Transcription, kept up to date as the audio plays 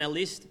at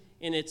least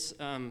in its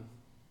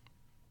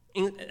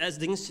as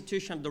the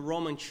institution of the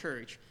Roman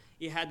Church,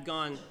 it had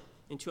gone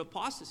into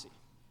apostasy.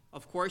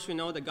 Of course, we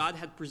know that God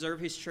had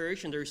preserved his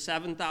church, and there were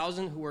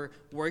 7,000 who were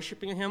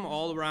worshiping him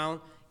all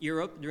around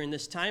Europe during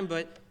this time.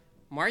 But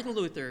Martin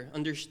Luther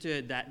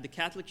understood that the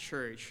Catholic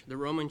Church, the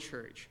Roman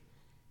Church,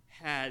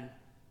 had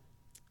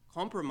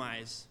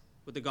compromised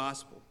with the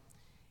gospel.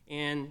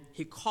 And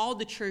he called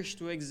the church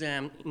to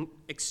examine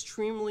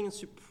extremely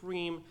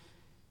supreme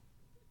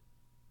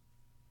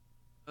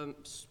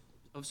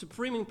of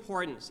supreme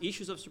importance,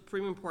 issues of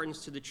supreme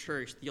importance to the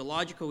church,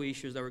 theological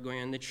issues that were going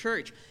on in the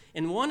church.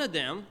 And one of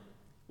them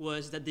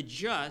was that the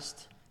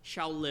just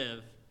shall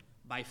live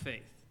by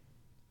faith.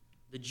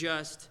 The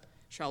just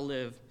shall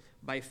live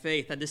by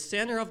faith. At the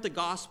center of the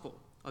gospel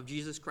of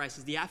Jesus Christ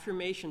is the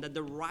affirmation that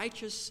the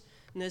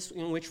righteousness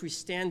in which we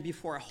stand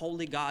before a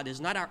holy God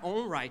is not our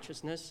own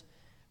righteousness,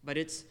 but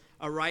it's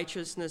a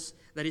righteousness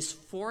that is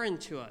foreign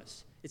to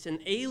us. It's an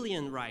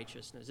alien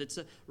righteousness. It's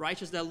a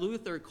righteousness that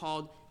Luther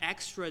called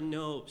extra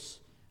nos,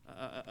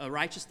 a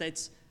righteousness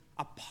that's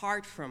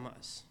apart from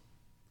us.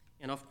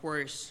 And of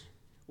course,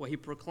 what he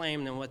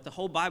proclaimed and what the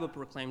whole Bible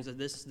proclaims is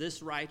that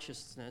this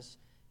righteousness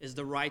is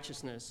the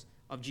righteousness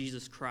of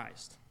Jesus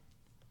Christ.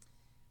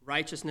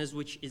 Righteousness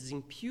which is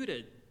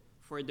imputed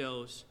for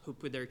those who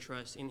put their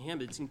trust in him.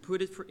 It's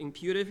imputed for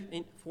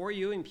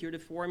you,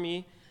 imputed for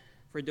me,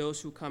 for those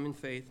who come in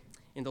faith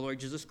in the Lord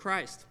Jesus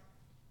Christ.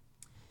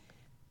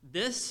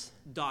 This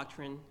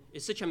doctrine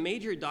is such a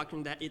major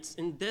doctrine that it's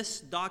in this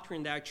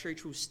doctrine that our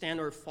church will stand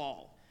or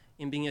fall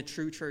in being a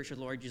true church of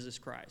the Lord Jesus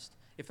Christ.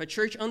 If a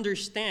church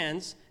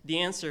understands the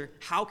answer,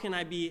 how can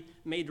I be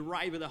made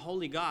right with a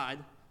holy God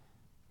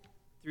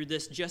through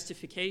this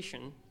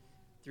justification,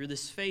 through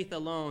this faith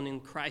alone in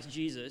Christ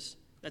Jesus,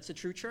 that's a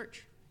true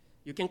church.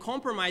 You can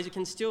compromise, you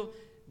can still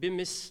be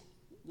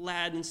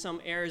misled in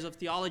some areas of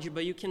theology,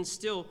 but you can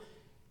still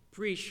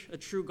preach a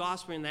true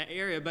gospel in that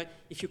area. But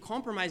if you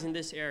compromise in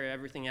this area,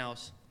 everything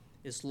else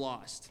is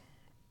lost.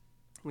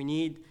 We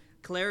need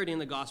clarity in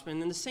the gospel.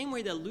 And in the same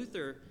way that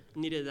Luther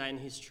needed that in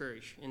his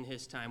church in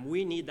his time,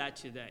 we need that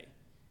today.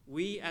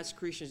 We as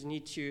Christians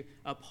need to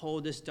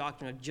uphold this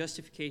doctrine of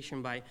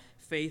justification by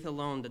faith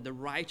alone, that the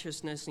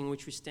righteousness in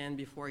which we stand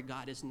before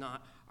God is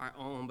not our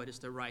own, but it's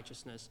the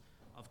righteousness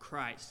of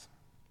Christ.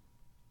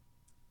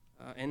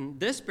 And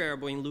this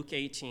parable in Luke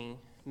 18,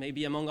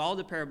 maybe among all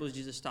the parables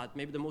Jesus taught,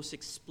 maybe the most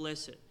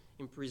explicit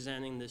in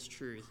presenting this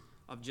truth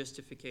of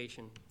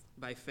justification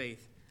by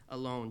faith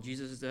alone.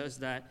 Jesus does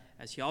that,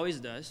 as he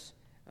always does,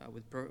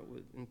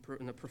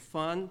 in a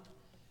profound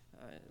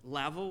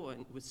level,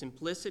 and with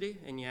simplicity,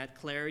 and yet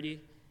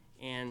clarity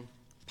and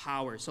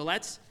power. So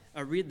let's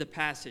read the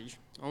passage,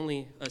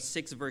 only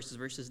 6 verses,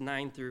 verses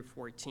 9 through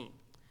 14.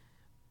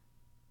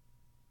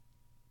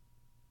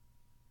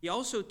 He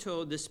also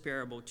told this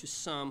parable to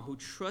some who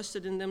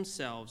trusted in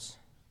themselves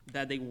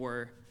that they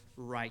were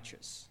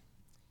righteous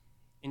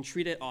and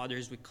treated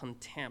others with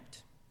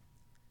contempt.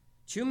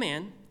 2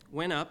 men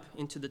went up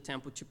into the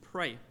temple to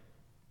pray,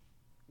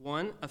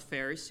 one a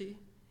Pharisee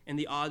and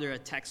the other a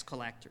tax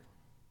collector.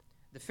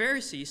 The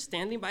Pharisee,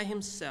 standing by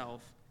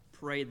himself,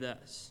 prayed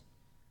thus: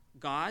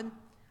 God,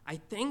 I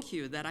thank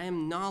you that I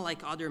am not like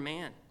other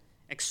men,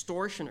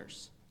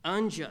 extortioners,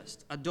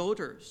 unjust,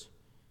 adulterers,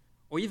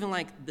 or even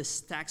like this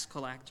tax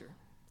collector.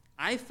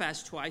 I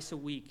fast twice a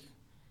week.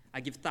 I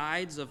give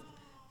tithes of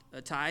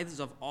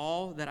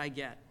all that I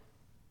get.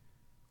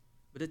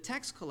 But the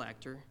tax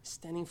collector,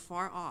 standing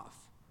far off,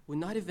 would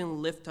not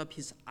even lift up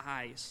his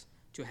eyes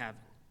to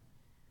heaven,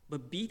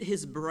 but beat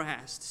his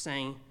breast,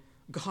 saying,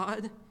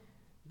 God,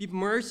 be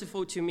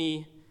merciful to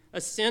me,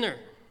 a sinner.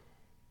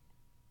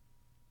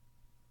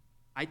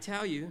 I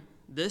tell you,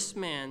 this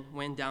man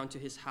went down to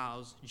his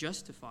house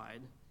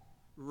justified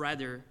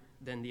rather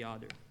than the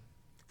other.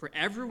 For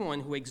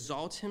everyone who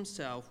exalts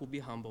himself will be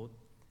humbled,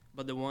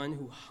 but the one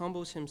who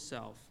humbles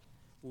himself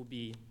will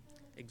be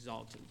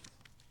exalted.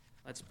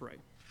 Let's pray.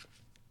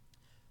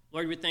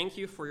 Lord, we thank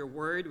you for your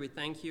word. We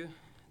thank you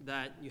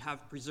that you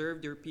have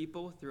preserved your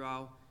people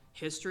throughout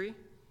history.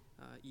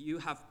 You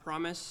have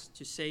promised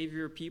to save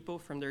your people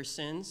from their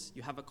sins.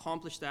 You have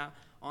accomplished that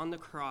on the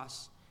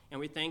cross. And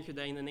we thank you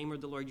that in the name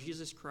of the Lord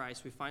Jesus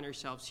Christ, we find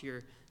ourselves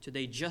here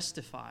today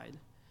justified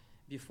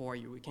before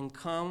you. We can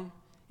come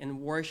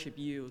and worship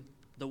you,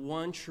 the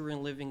one true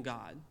and living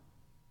God,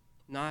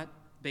 not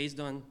based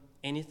on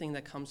anything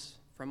that comes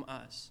from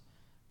us,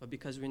 but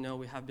because we know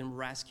we have been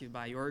rescued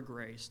by your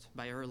grace,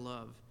 by your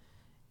love,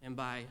 and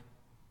by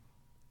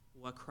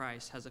what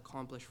Christ has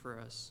accomplished for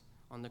us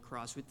on the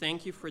cross. We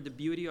thank you for the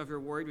beauty of your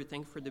word. We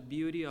thank you for the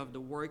beauty of the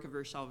work of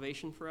your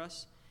salvation for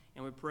us.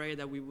 And we pray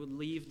that we would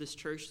leave this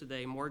church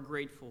today more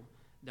grateful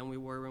than we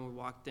were when we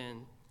walked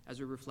in, as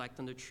we reflect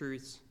on the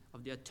truths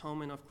of the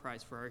atonement of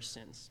Christ for our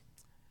sins.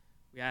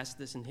 We ask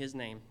this in his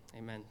name.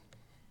 Amen.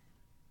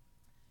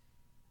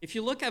 If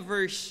you look at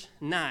verse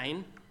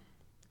 9,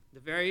 the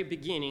very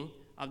beginning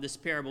of this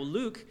parable,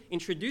 Luke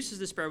introduces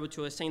this parable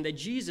to us, saying that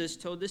Jesus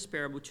told this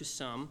parable to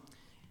some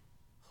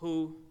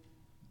who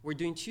were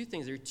doing 2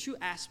 things. There are 2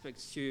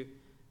 aspects to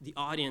the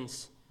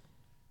audience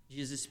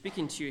Jesus is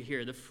speaking to you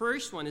here. The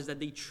first one is that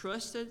they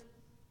trusted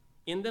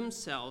in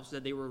themselves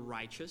that they were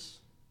righteous.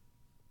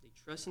 They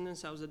trusted in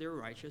themselves that they were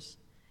righteous.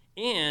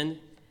 And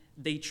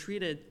they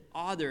treated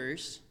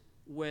others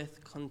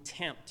with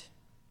contempt.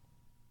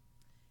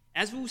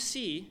 As we'll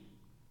see,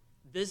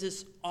 this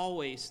is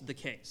always the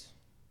case.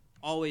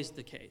 Always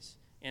the case.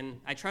 And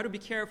I try to be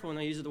careful when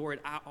I use the word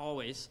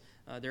always.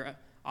 There are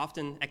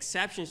often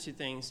exceptions to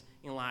things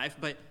in life,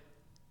 but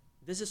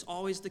this is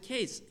always the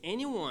case.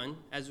 Anyone,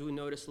 as we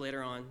notice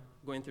later on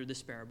going through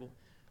this parable,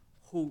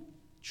 who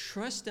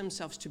trusts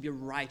themselves to be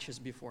righteous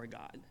before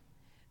God,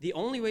 the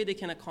only way they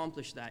can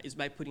accomplish that is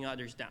by putting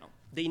others down.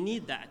 They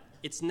need that.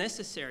 It's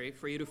necessary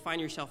for you to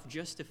find yourself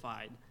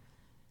justified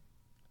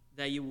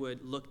that you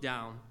would look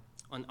down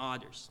on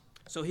others.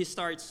 So he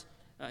starts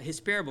his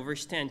parable,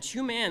 verse 10.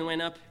 2 men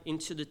went up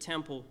into the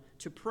temple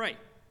to pray.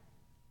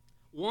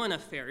 One a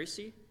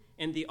Pharisee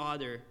and the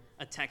other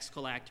a tax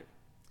collector.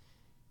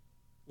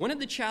 One of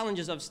the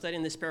challenges of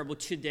studying this parable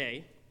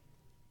today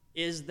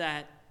is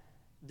that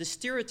the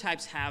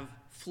stereotypes have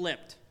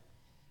flipped.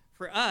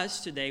 For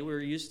us today,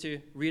 we're used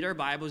to read our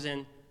Bibles,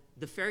 and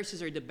the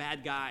Pharisees are the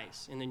bad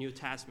guys in the New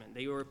Testament.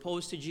 They were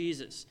opposed to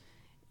Jesus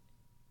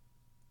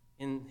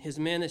in his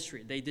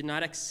ministry. They did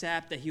not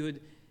accept that he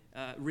would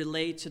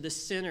relate to the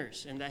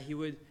sinners and that he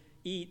would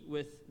eat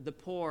with the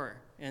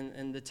poor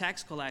and the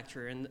tax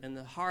collector and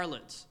the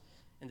harlots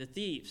and the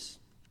thieves.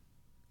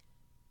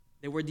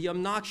 They were the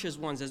obnoxious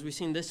ones, as we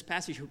see in this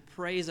passage, who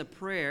praise a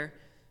prayer,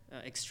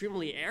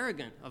 extremely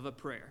arrogant of a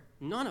prayer.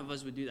 None of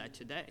us would do that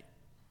today.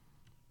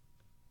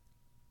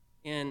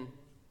 And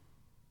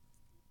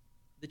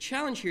the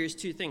challenge here is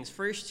 2 things.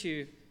 First,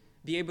 to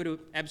be able to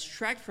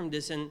abstract from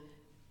this and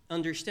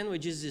understand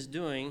what Jesus is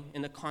doing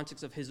in the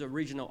context of his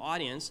original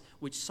audience,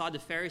 which saw the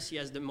Pharisee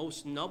as the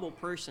most noble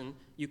person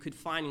you could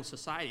find in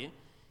society.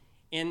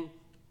 And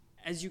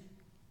as you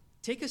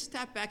take a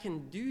step back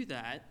and do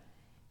that,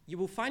 you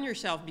will find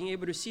yourself being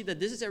able to see that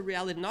this is a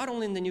reality not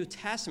only in the New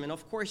Testament.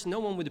 Of course, no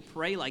one would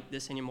pray like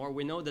this anymore.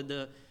 We know that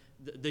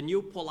the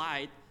new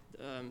polite,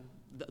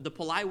 the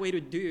polite way to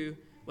do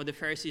what the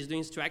Pharisee is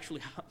doing is to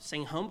actually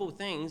saying humble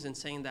things and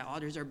saying that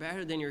others are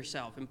better than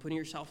yourself and putting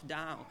yourself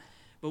down.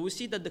 But we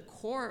see that the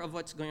core of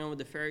what's going on with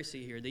the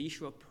Pharisee here, the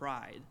issue of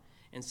pride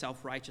and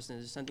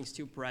self-righteousness, is something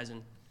still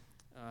present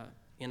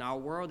in our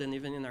world and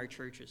even in our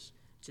churches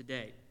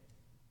today.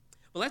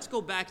 But let's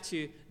go back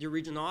to the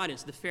original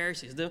audience, the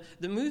Pharisees. The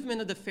movement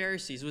of the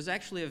Pharisees was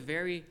actually a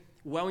very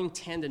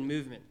well-intended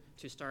movement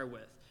to start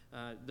with.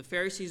 The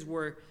Pharisees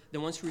were the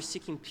ones who were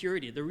seeking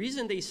purity. The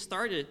reason they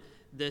started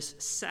this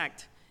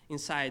sect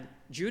inside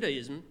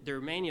Judaism, there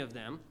are many of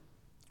them,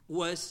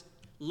 was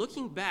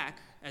looking back,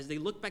 as they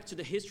look back to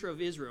the history of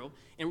Israel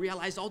and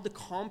realize all the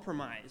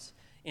compromise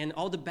and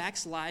all the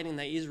backsliding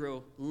that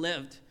Israel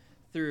lived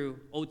through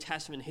Old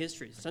Testament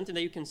history, something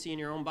that you can see in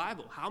your own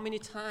Bible. How many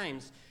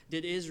times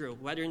did Israel,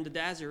 whether in the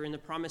desert or in the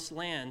promised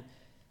land,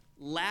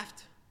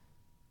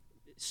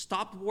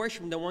 stopped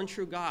worshiping the one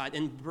true God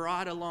and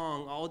brought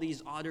along all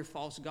these other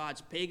false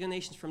gods, pagan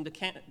nations from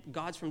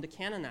gods from the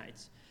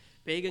Canaanites,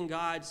 pagan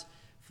gods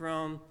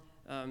from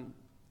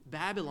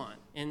Babylon,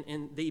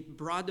 and they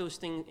brought those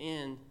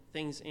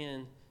things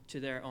in to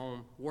their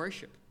own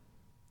worship.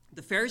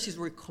 The Pharisees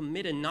were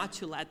committed not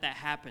to let that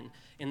happen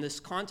in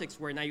this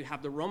context where now you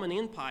have the Roman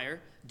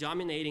Empire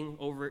dominating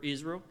over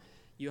Israel.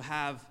 You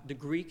have the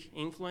Greek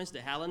influence,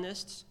 the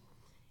Hellenists,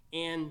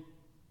 and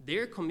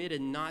they're committed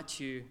not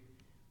to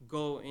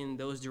go in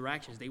those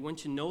directions. They want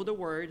to know the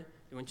Word,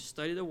 they want to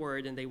study the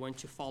Word, and they want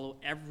to follow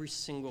every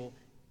single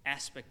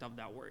aspect of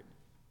that Word.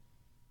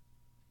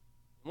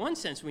 In one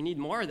sense, we need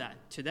more of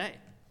that today.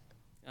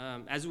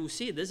 As we'll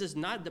see, this is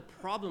not the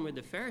problem with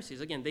the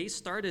Pharisees. Again, they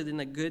started in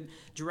a good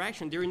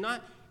direction. They're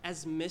not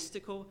as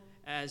mystical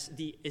as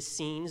the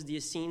Essenes. The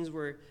Essenes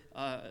were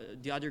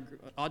the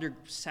other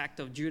sect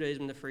of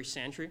Judaism in the first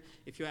century.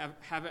 If you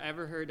have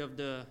ever heard of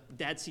the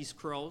Dead Sea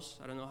Scrolls,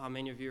 I don't know how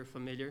many of you are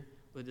familiar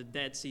with the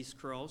Dead Sea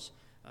Scrolls.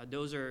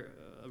 Those are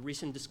a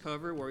recent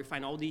discovery where we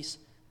find all these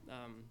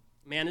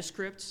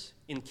manuscripts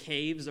in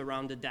caves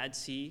around the Dead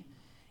Sea.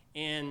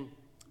 And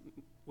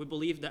we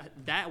believe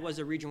that was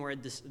a region where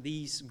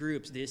these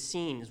groups, the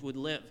Essenes, would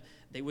live.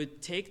 They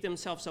would take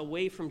themselves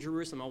away from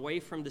Jerusalem, away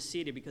from the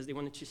city, because they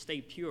wanted to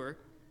stay pure.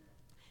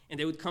 And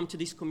they would come to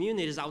these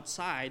communities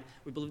outside.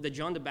 We believe that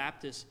John the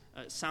Baptist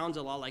sounds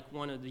a lot like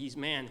one of these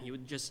men. He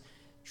would just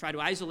try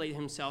to isolate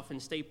himself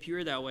and stay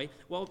pure that way.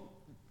 Well,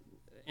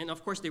 and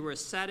of course they were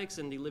ascetics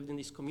and they lived in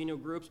these communal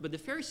groups, but the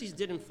Pharisees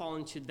didn't fall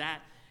into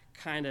that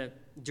kind of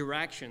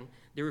direction.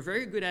 They were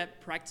very good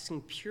at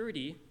practicing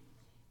purity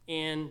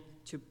and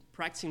to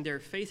practicing their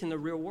faith in the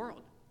real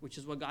world, which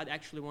is what God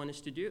actually wants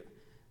us to do.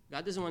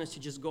 God doesn't want us to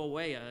just go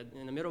away.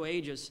 In the Middle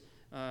Ages,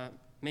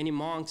 many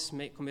monks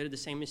committed the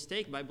same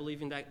mistake by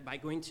believing that by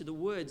going to the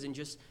woods and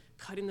just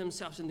cutting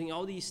themselves and doing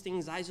all these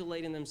things,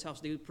 isolating themselves,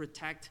 they would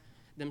protect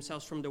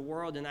themselves from the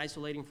world and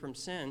isolating from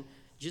sin.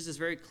 Jesus is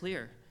very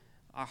clear.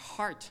 Our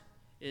heart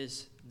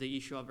is the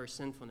issue of our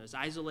sinfulness.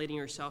 Isolating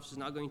yourselves is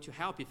not going to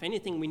help. If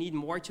anything, we need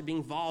more to be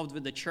involved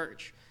with the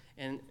church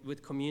and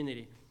with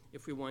community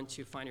if we want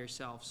to find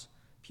ourselves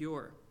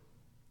pure.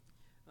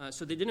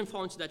 So they didn't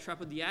fall into that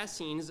trap of the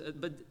Essenes,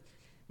 but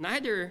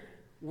neither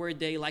were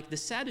they like the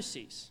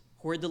Sadducees,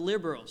 who were the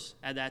liberals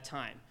at that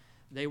time.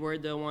 They were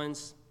the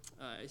ones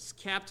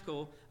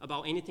skeptical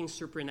about anything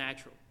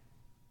supernatural.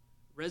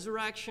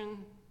 Resurrection,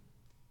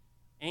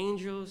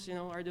 angels,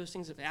 are those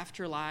things of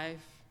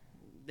afterlife?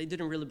 They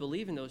didn't really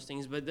believe in those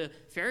things, but the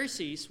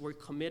Pharisees were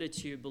committed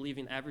to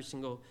believing every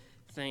single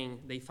thing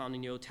they found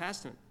in the Old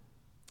Testament.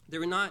 They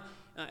were not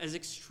as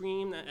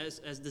extreme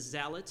as the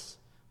Zealots,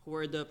 who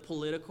were the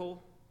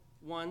political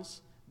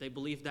ones. They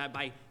believed that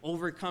by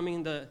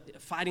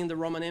fighting the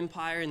Roman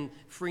Empire and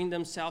freeing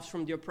themselves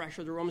from the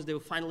oppression of the Romans, they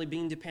would finally be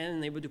independent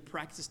and able to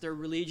practice their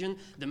religion.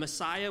 The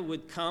Messiah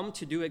would come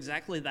to do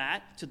exactly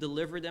that, to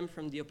deliver them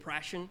from the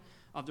oppression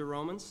of the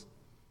Romans.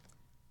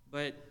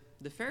 But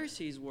the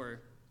Pharisees were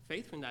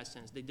faithful in that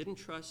sense. They didn't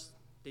trust,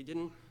 they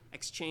didn't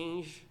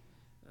exchange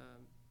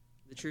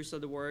the truths of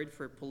the word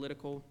for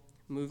political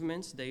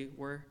movements. They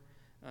were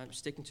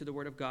sticking to the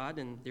word of God,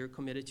 and they were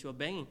committed to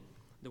obeying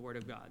the word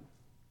of God.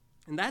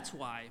 And that's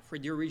why, for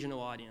the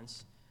original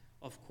audience,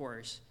 of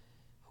course,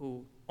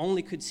 who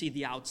only could see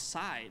the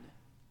outside,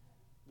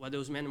 what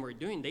those men were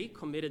doing, they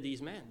committed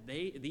these men.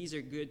 These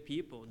are good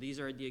people. These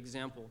are the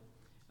example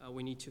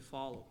we need to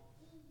follow.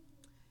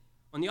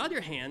 On the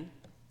other hand,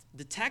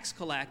 the tax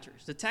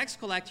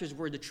collectors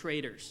were the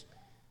traitors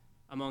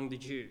among the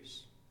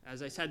Jews.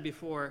 As I said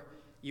before,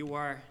 you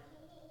are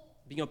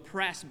being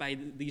oppressed by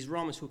these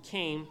Romans who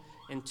came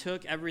and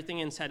took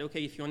everything and said,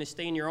 okay, if you want to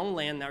stay in your own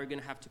land, now you're going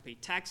to have to pay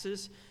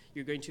taxes.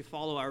 You're going to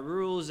follow our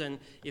rules, and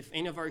if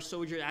any of our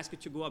soldiers ask you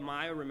to go a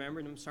mile,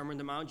 remember the Sermon on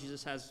the Mount,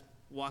 Jesus has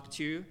walk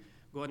 2,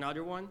 go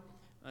another one.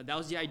 That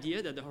was the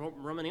idea, that the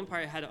Roman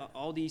Empire had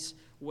all these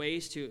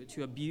ways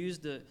to abuse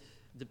the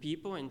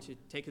people and to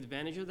take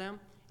advantage of them.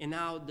 And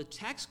now the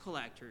tax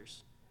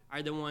collectors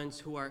are the ones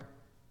who are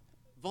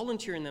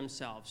volunteering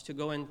themselves to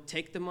go and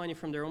take the money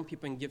from their own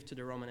people and give to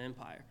the Roman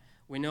Empire.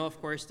 We know,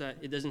 of course, that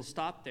it doesn't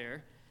stop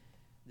there.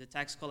 The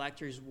tax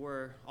collectors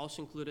were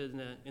also included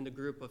in the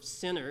group of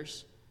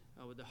sinners,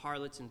 with the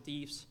harlots and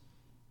thieves,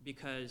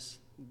 because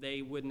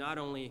they would not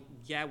only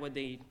get what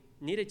they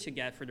needed to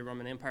get for the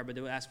Roman Empire, but they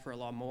would ask for a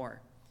lot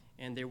more.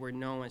 And they were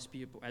known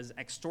as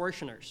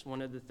extortioners.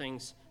 One of the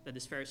things that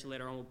this Pharisee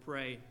later on will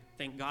pray,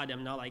 thank God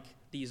I'm not like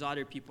these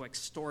other people,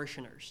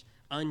 extortioners,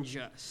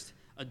 unjust,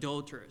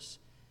 adulterous,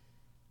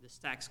 these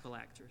tax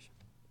collectors.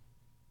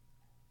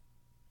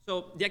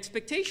 So the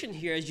expectation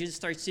here, as Jesus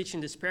starts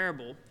teaching this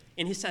parable,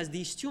 and he says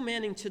these two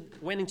men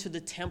went into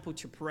the temple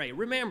to pray.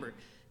 Remember,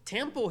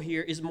 temple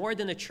here is more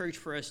than a church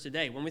for us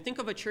today. When we think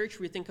of a church,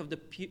 we think of the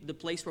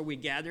place where we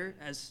gather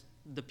as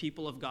the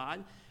people of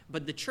God.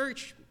 But the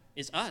church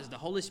is us. The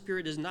Holy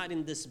Spirit is not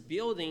in this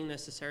building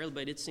necessarily,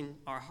 but it's in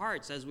our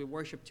hearts as we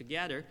worship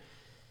together.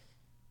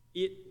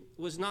 It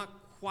was not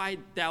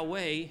quite that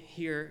way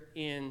here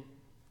in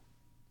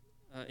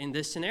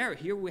this scenario.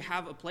 Here we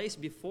have a place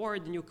before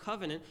the new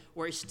covenant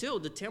where still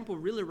the temple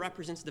really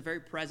represents the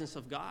very presence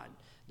of God.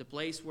 The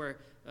place where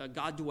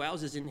God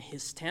dwells is in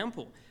his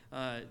temple.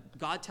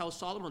 God tells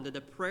Solomon that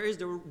the prayers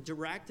that were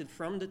directed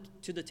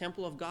to the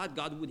temple of God,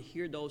 God would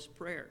hear those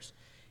prayers.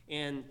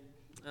 And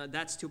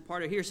that's still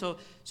part of here. So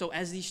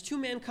as these two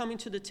men come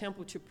into the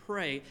temple to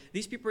pray,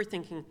 these people are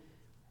thinking,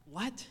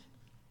 what?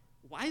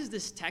 Why is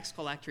this tax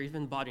collector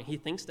even bothering? He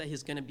thinks that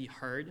he's going to be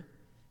heard.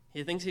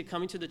 He thinks he's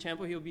coming to the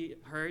temple, he'll be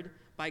heard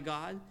by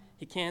God.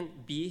 He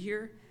can't be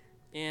here.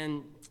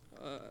 And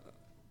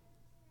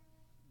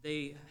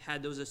they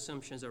had those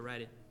assumptions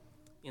already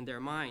in their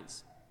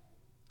minds.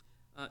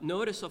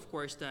 Notice, of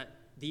course, that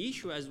the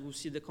issue, as we'll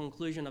see the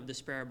conclusion of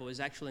this parable, is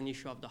actually an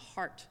issue of the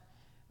heart.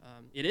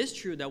 It is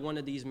true that one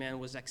of these men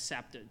was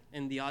accepted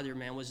and the other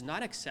man was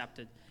not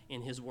accepted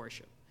in his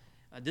worship.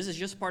 This is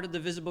just part of the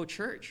visible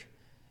church.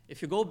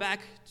 If you go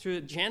back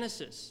to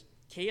Genesis,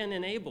 Cain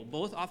and Abel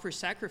both offer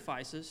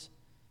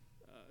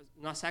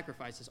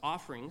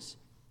offerings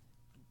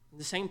in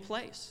the same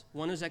place.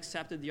 One was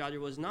accepted, the other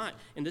was not.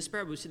 In this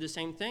parable, we see the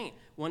same thing.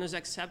 One was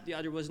accepted, the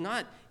other was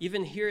not.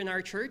 Even here in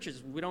our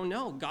churches, we don't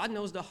know. God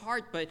knows the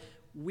heart, but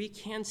we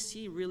can't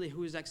see really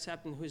who is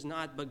accepted and who is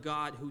not, but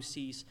God who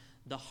sees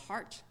the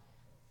heart.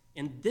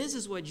 And this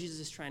is what Jesus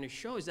is trying to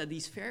show, is that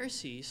these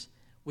Pharisees,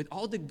 with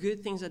all the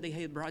good things that they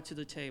had brought to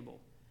the table,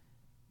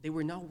 they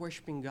were not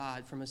worshiping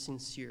God from a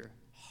sincere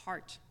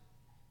heart.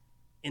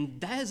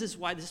 And that is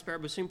why this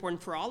parable is so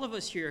important for all of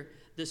us here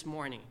this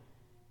morning.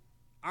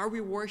 Are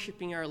we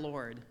worshiping our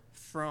Lord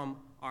from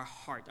our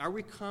heart? Are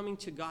we coming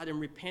to God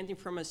and repenting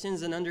from our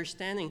sins and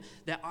understanding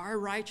that our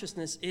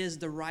righteousness is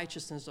the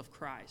righteousness of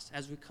Christ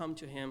as we come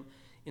to him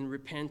in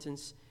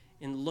repentance,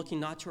 in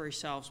looking not to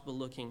ourselves, but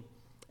looking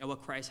at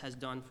what Christ has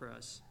done for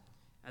us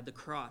at the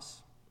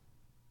cross?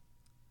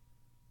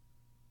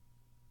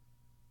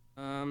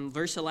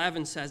 Verse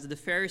 11 says that the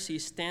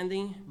Pharisee,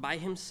 standing by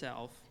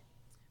himself,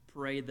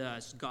 prayed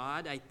thus,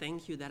 God, I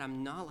thank you that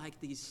I'm not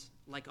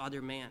like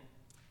other men.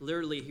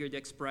 Literally here the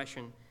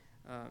expression,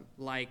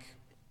 like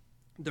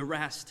the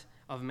rest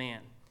of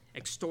man.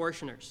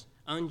 Extortioners,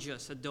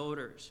 unjust,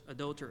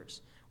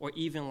 adulterers, or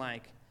even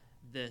like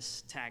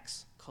this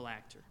tax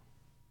collector.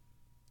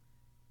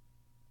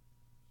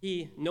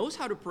 He knows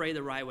how to pray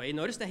the right way.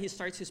 Notice that he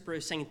starts his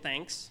prayer saying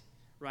thanks,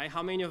 right?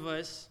 How many of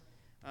us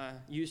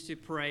used to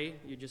pray?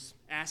 You just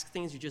ask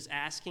things, you're just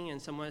asking,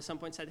 and someone at some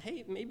point said,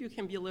 hey, maybe you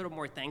can be a little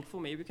more thankful.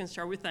 Maybe you can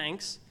start with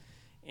thanks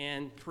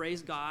and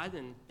praise God,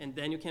 and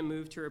then you can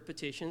move to your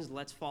petitions.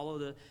 Let's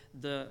follow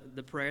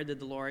the prayer that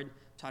the Lord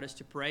taught us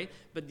to pray.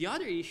 But the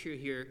other issue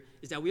here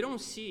is that we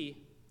don't see,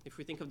 if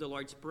we think of the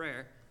Lord's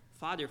Prayer,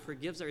 Father,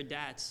 forgives our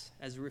debts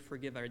as we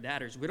forgive our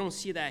debtors. We don't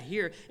see that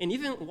here. And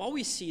even while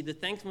we see the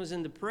thankfulness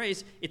and the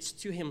praise, it's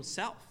to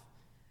himself.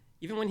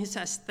 Even when he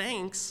says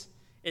thanks,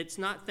 it's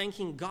not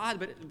thanking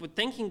God, but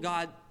thanking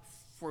God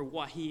for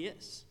what he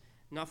is,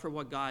 not for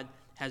what God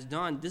has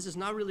done. This is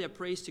not really a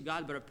praise to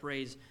God, but a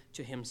praise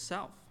to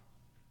himself.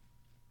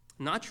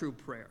 Not true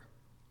prayer.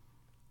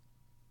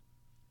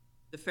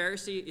 The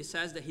Pharisee, it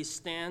says that he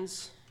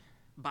stands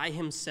by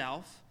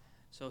himself.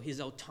 So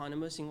he's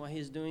autonomous in what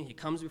he's doing. He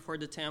comes before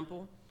the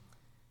temple.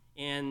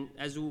 And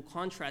as we'll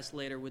contrast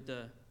later with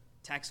the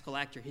tax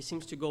collector, he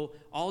seems to go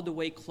all the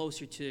way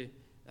closer to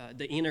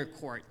the inner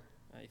court.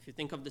 If you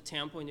think of the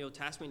temple in the Old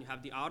Testament, you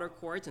have the outer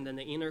courts and then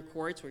the inner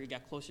courts where you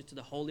get closer to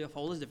the Holy of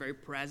Holies. The very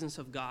presence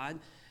of God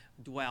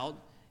dwelled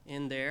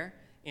in there.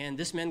 And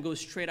this man goes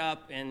straight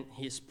up and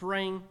he's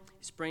praying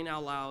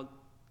out loud.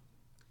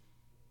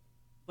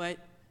 But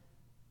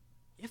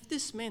if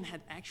this man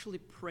had actually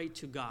prayed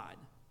to God,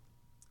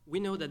 we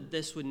know that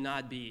this would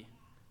not be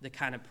the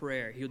kind of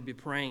prayer he would be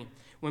praying.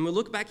 When we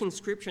look back in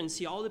Scripture and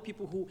see all the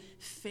people who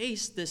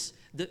faced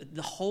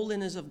the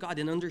holiness of God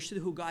and understood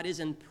who God is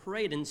and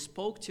prayed and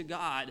spoke to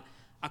God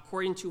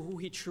according to who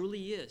he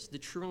truly is, the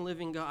true and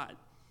living God,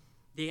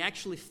 they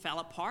actually fell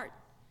apart.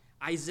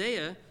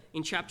 Isaiah,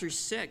 in chapter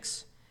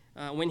 6,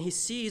 when he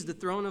sees the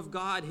throne of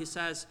God, he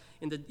says,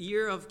 in the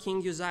year of King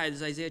Uzziah, this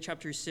is Isaiah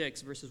chapter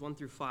 6, verses 1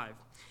 through 5.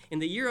 In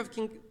the year of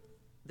King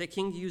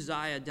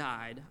Uzziah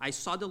died, I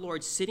saw the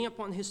Lord sitting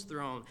upon his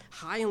throne,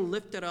 high and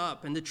lifted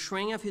up, and the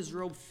train of his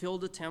robe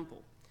filled the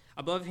temple.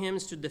 Above him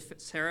stood the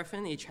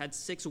seraphim, each had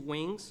 6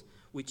 wings.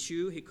 With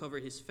 2 he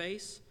covered his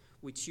face,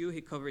 with 2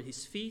 he covered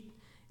his feet,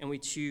 and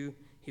with 2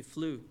 he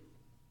flew.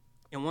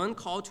 And one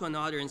called to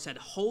another and said,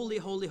 Holy,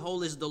 holy,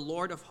 holy is the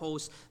Lord of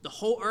hosts. The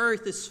whole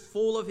earth is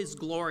full of his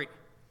glory.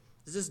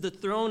 This is the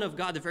throne of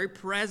God, the very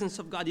presence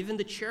of God. Even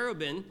the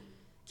cherubim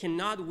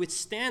cannot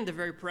withstand the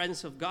very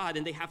presence of God,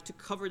 and they have to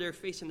cover their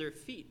face and their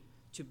feet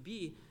to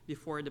be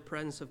before the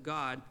presence of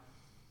God.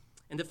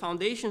 And the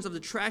foundations of the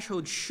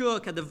threshold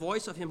shook at the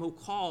voice of him who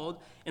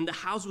called, and the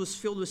house was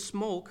filled with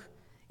smoke.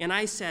 And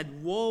I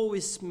said, Woe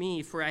is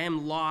me, for I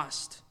am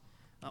lost.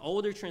 An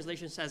older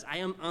translation says, I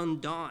am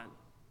undone.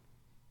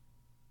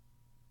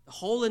 The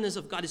holiness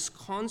of God is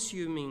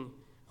consuming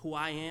who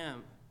I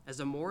am as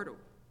a mortal.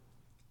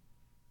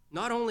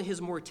 Not only his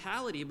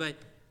mortality, but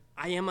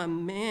I am a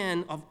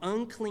man of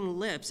unclean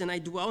lips, and I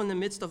dwell in the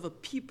midst of a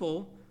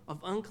people of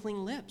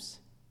unclean lips.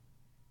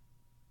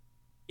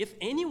 If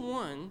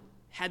anyone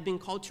had been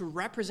called to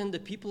represent the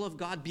people of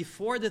God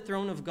before the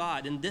throne of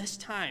God in this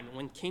time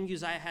when King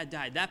Uzziah had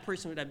died, that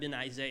person would have been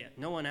Isaiah,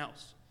 no one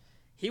else.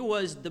 He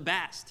was the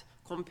best.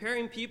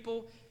 Comparing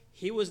people,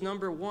 he was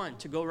number 1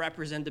 to go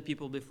represent the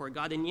people before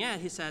God. And yet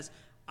he says,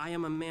 I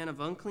am a man of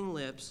unclean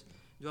lips,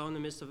 dwell in the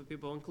midst of a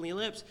people of unclean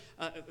lips.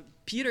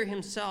 Peter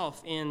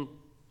himself in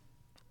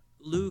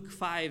Luke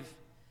 5,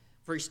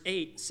 verse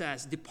 8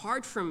 says,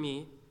 Depart from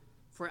me,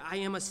 for I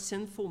am a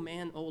sinful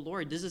man, O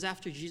Lord. This is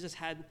after Jesus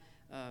had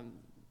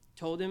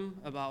told him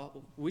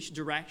about which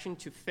direction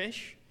to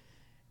fish,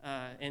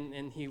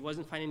 and he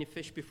wasn't finding any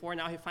fish before.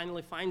 Now he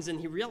finally finds, and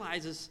he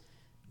realizes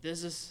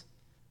this is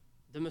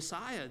the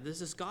Messiah. This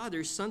is God.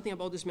 There's something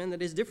about this man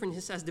that is different. He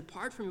says,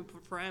 Depart from me,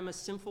 for I am a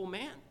sinful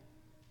man.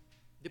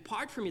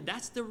 Depart from me.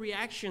 That's the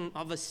reaction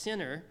of a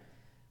sinner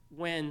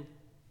when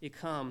it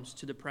comes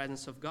to the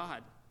presence of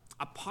God.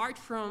 Apart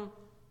from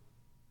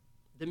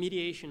the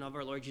mediation of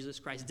our Lord Jesus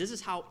Christ, this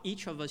is how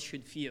each of us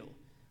should feel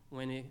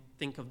when we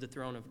think of the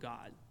throne of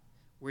God.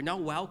 We're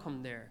not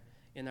welcome there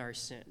in our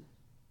sin.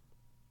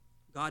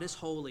 God is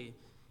holy,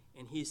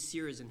 and he is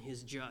serious and he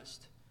is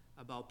just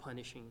about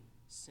punishing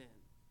sin.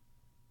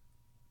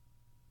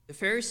 The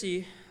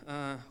Pharisee,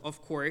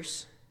 of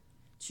course,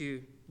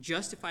 to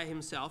justify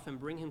himself and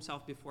bring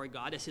himself before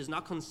God, as he's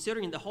not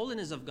considering the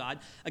holiness of God.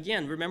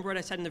 Again, remember what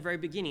I said in the very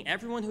beginning.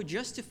 Everyone who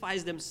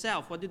justifies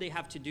themselves, what do they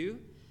have to do?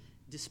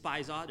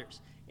 Despise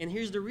others. And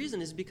here's the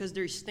reason, is because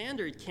their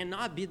standard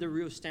cannot be the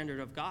real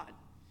standard of God.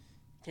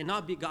 It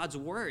cannot be God's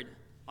word.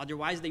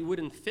 Otherwise, they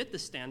wouldn't fit the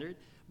standard,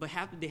 but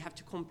they have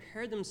to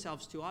compare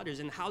themselves to others.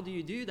 And how do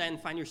you do that and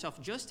find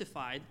yourself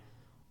justified?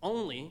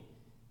 Only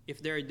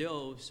if there are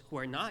those who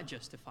are not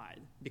justified,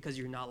 because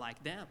you're not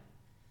like them.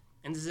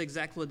 And this is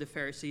exactly what the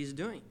Pharisee is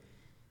doing.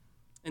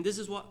 And this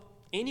is what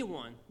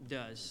anyone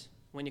does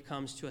when it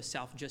comes to a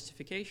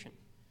self-justification,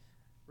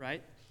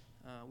 right?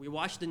 We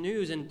watch the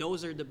news, and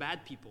those are the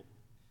bad people.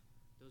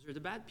 Those are the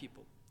bad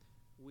people.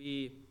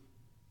 We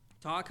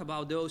talk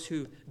about those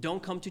who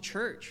don't come to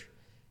church,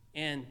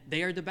 and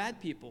they are the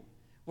bad people.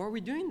 What are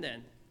we doing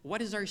then?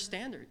 What is our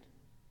standard?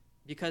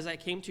 Because I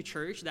came to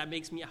church, that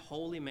makes me a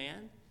holy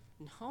man?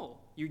 No,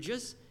 you're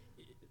just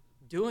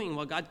doing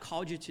what God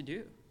called you to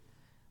do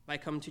by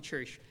coming to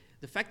church.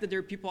 The fact that there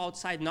are people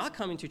outside not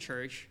coming to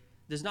church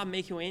does not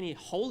make you any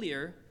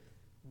holier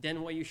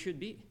than what you should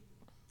be.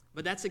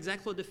 But that's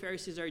exactly what the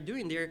Pharisees are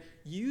doing. They're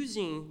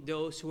using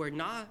those who are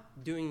not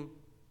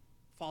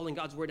following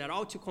God's word at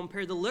all to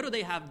compare the little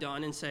they have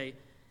done and say,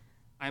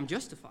 I'm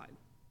justified.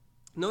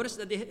 Notice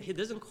that he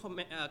doesn't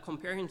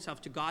compare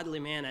himself to godly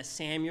men as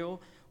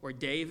Samuel or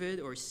David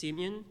or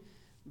Simeon,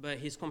 but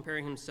he's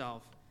comparing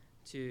himself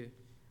to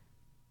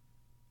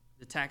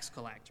the tax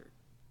collector.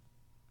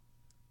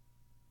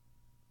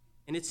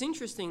 And it's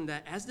interesting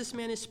that as this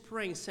man is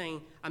praying,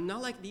 saying, I'm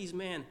not like these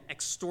men,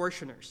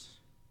 extortioners,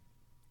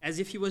 as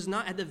if he was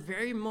not at the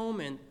very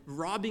moment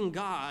robbing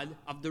God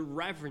of the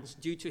reverence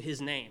due to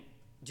his name,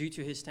 due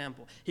to his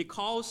temple. He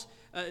calls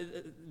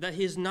that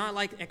he's not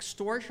like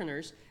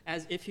extortioners,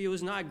 as if he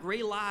was not a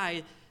great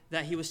lie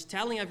that he was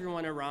telling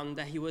everyone around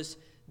that he was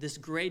this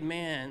great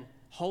man,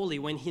 holy,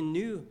 when he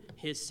knew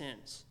his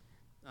sins,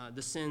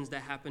 the sins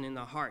that happen in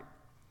the heart.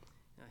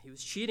 He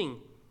was cheating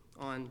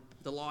on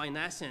the law in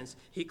that sense.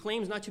 He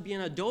claims not to be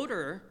an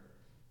adulterer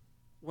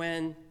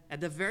when at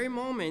the very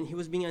moment he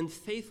was being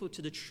unfaithful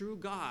to the true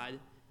God,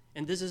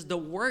 and this is the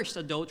worst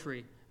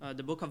adultery.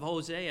 The book of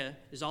Hosea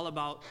is all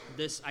about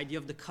this idea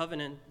of the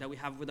covenant that we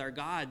have with our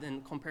God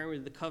and comparing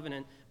with the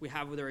covenant we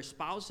have with our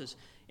spouses.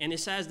 And it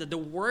says that the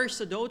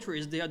worst adultery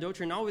is the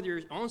adultery not with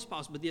your own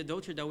spouse, but the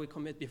adultery that we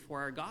commit before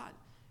our God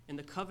and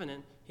the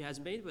covenant he has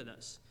made with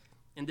us.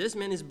 And this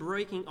man is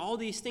breaking all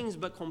these things,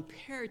 but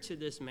compared to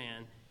this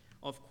man,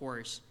 of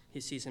course, he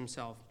sees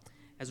himself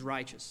as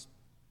righteous.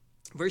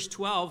 Verse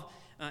 12,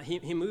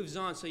 he moves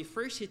on. So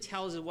first he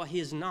tells us what he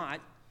is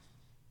not.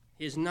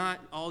 He is not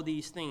all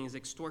these things,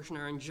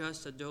 extortioner,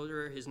 unjust,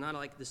 adulterer. He's not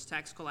like this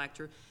tax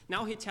collector.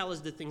 Now he tells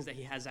us the things that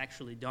he has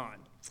actually done.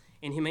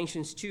 And he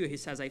mentions two. He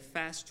says, I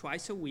fast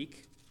twice a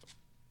week,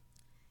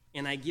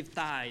 and I give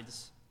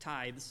tithes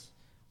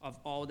of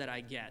all that I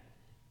get.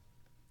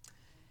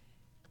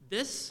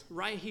 This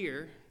right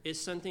here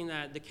is something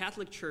that the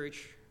Catholic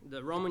Church,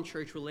 the Roman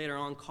Church, will later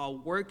on call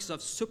works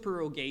of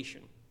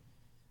supererogation.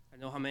 I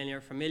don't know how many are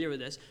familiar with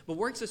this, but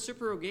works of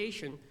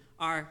supererogation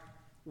are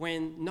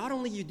when not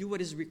only you do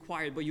what is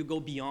required, but you go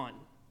beyond.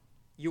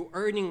 You're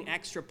earning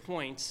extra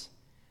points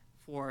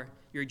for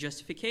your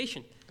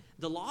justification.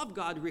 The law of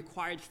God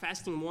required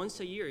fasting once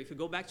a year. If you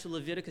go back to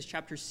Leviticus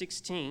chapter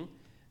 16,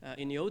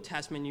 in the Old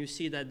Testament, you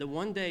see that the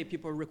one day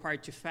people were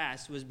required to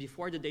fast was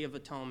before the Day of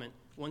Atonement,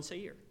 once a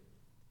year.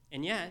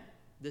 And yet,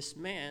 this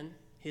man,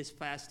 he's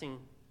fasting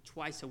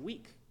twice a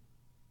week.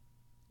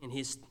 And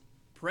he's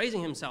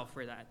praising himself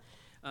for that.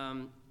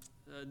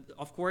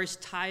 Of course,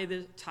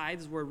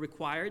 tithes were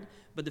required,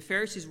 but the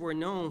Pharisees were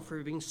known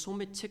for being so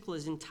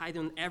meticulous in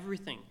tithing on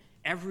everything,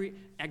 every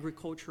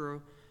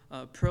agricultural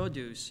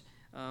produce.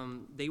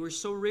 They were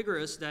so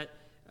rigorous that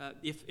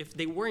if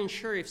they weren't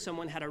sure if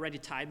someone had already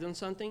tithed on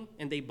something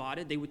and they bought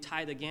it, they would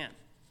tithe again.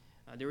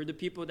 There were the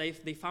people, they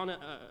found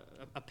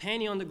a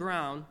penny on the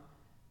ground,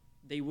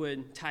 they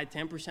would tithe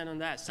 10% on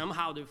that.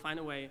 Somehow they would find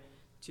a way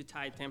to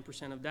tithe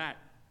 10% of that.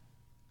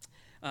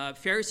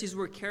 Pharisees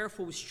were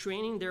careful with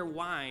straining their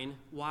wine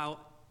while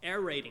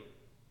aerating.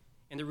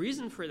 And the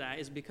reason for that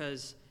is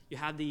because you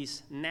have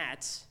these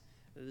gnats,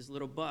 these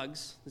little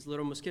bugs, these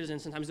little mosquitoes,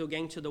 and sometimes they'll get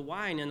into the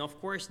wine. And of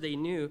course, they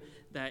knew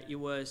that it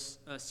was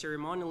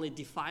ceremonially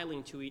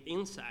defiling to eat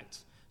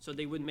insects. So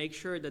they would make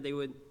sure that they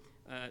would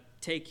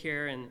take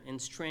care and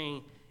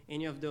strain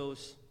any of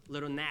those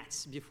little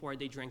gnats before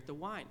they drank the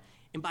wine.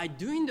 And by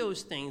doing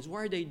those things, what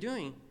are they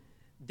doing?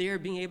 They're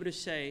being able to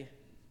say,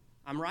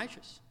 I'm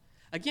righteous.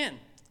 Again,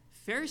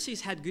 Pharisees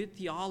had good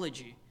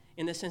theology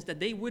in the sense that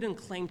they wouldn't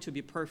claim to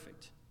be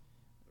perfect,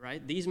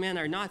 right? These men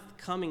are not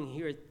coming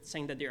here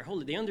saying that they're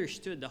holy. They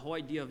understood the whole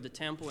idea of the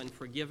temple and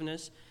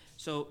forgiveness.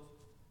 So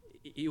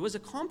it was a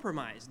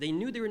compromise. They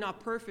knew they were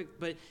not perfect,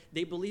 but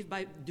they believed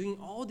by doing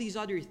all these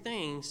other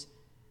things,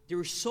 they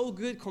were so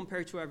good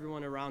compared to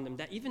everyone around them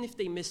that even if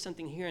they missed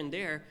something here and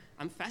there,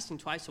 I'm fasting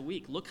twice a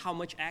week. Look how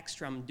much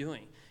extra I'm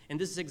doing. And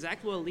this is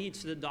exactly what leads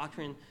to the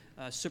doctrine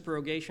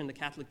supererogation in the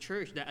Catholic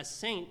Church, that a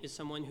saint is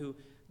someone who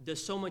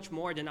does so much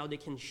more than how they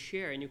can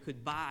share, and you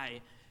could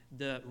buy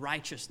the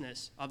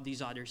righteousness of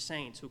these other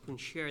saints who can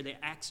share the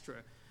extra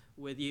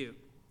with you.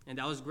 And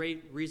that was a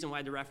great reason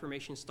why the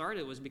Reformation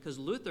started, was because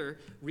Luther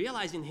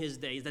realized in his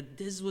days that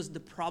this was the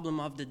problem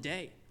of the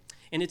day.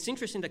 And it's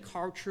interesting that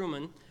Carl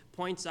Trueman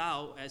points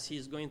out, as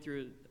he's going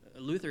through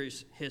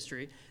Luther's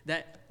history,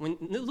 that when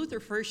Luther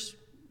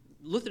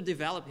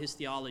developed his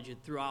theology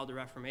throughout the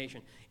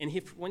Reformation. And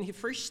when he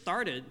first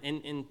started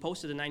and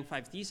posted the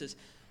 9-5 Thesis,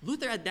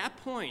 Luther at that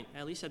point,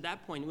 at least at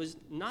that point, was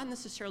not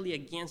necessarily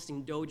against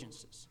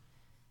indulgences.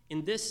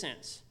 In this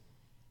sense,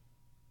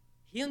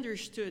 he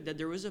understood that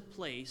there was a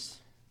place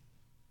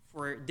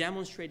for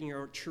demonstrating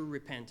your true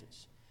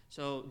repentance.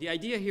 So the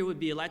idea here would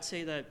be, let's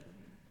say that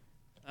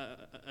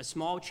a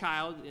small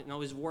child,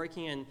 is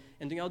working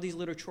and doing all these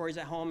little chores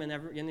at home,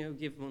 and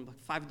give them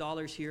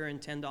 $5 here and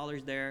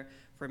 $10 there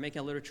for making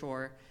a little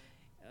chore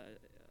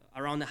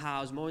around the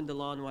house, mowing the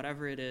lawn,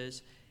 whatever it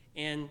is.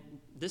 And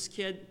this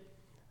kid,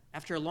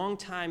 after a long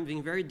time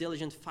being very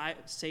diligent,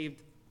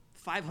 saved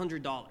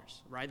 $500,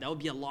 right? That would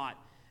be a lot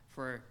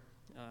for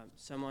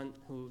someone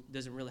who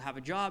doesn't really have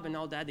a job and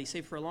all that. They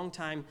save for a long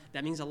time.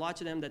 That means a lot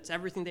to them. That's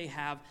everything they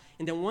have.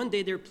 And then one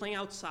day they're playing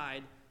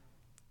outside,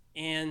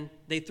 and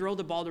they throw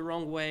the ball the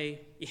wrong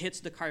way. It hits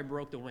the car, it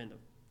broke the window.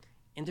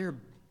 And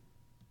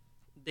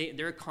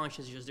their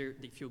conscience,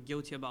 they feel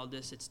guilty about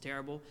this. It's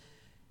terrible.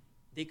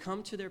 They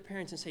come to their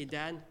parents and say,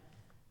 Dad,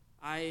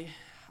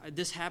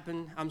 this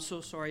happened. I'm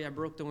so sorry. I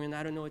broke the window.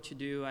 I don't know what to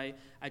do. I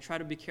try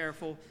to be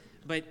careful.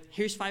 But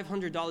here's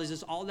 $500.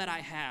 It's all that I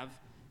have.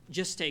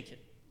 Just take it.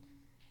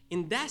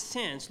 In that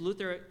sense,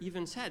 Luther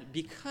even said,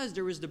 because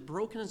there was the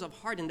brokenness of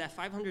heart, and that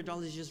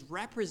 $500 is just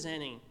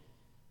representing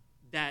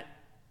that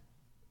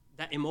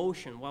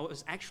emotion, what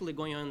was actually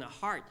going on in the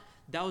heart,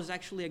 that was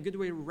actually a good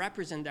way to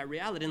represent that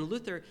reality. And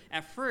Luther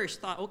at first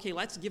thought, okay,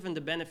 let's give him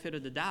the benefit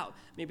of the doubt.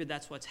 Maybe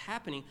that's what's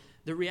happening.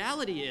 The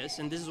reality is,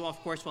 and this is, of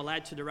course, what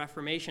led to the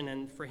Reformation,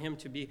 and for him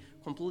to be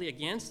completely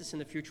against this in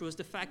the future, was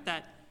the fact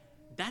that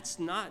that's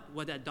not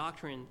what that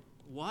doctrine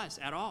was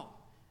at all.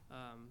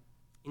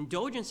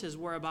 Indulgences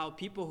were about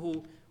people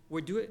who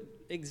were doing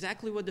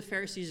exactly what the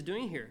Pharisees are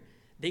doing here.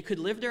 They could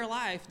live their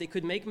life, they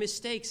could make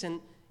mistakes, and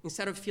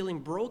instead of feeling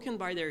broken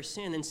by their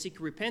sin and seek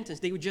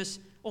repentance, they would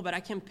just, but I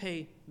can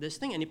pay this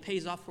thing, and it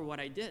pays off for what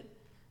I did.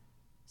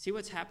 See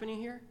what's happening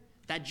here?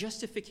 That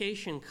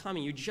justification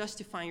coming, you're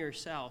justifying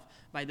yourself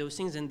by those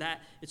things, and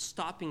that it's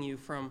stopping you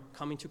from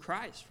coming to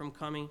Christ, from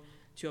coming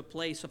to a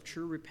place of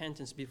true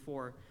repentance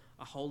before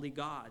a holy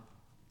God.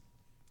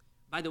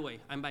 By the way,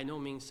 I'm by no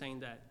means saying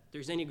that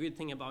there's any good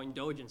thing about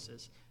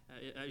indulgences.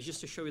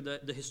 Just to show you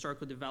the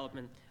historical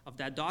development of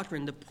that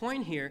doctrine. The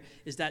point here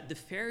is that the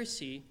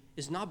Pharisee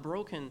is not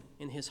broken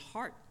in his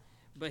heart,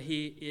 but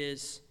he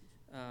is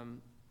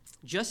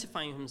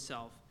justifying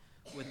himself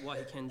with what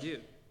he can do.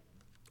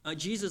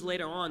 Jesus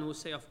later on will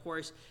say, of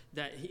course,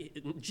 that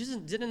Jesus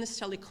didn't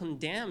necessarily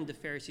condemn the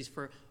Pharisees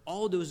for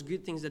all those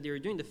good things that they were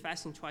doing, the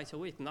fasting twice a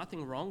week.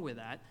 Nothing wrong with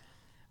that.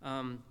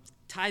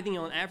 Tithing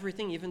on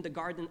everything, even the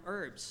garden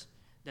herbs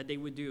that they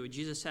would do.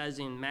 Jesus says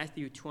in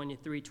Matthew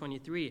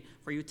 23:23,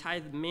 for you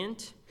tithe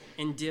mint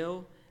and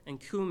dill and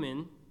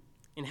cumin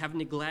and have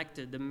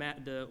neglected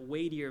the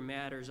weightier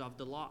matters of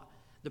the law.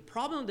 The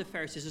problem of the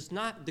Pharisees is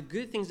not the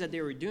good things that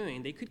they were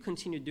doing. They could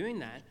continue doing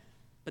that,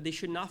 but they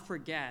should not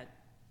forget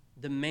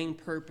the main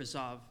purpose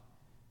of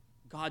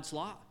God's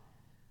law.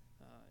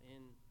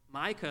 In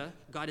Micah,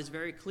 God is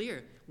very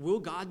clear. Will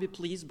God be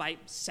pleased by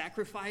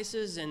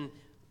sacrifices and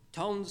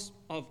tons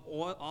of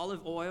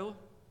olive oil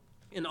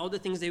and all the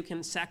things that you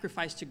can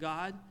sacrifice to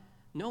God?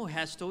 No, he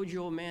has told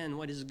you, O man,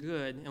 what is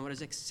good and what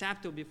is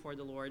acceptable before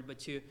the Lord, but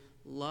to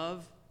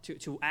love,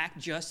 to act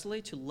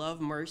justly, to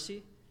love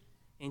mercy,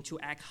 and to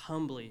act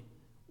humbly,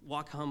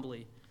 walk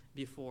humbly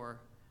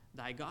before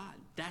thy God.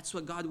 That's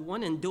what God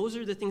wanted, and those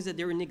are the things that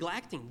they were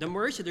neglecting. The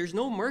mercy, there's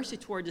no mercy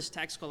toward this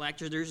tax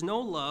collector. There's no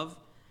love.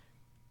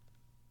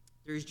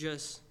 There's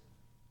just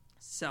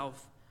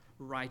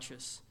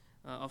self-righteous.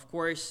 Of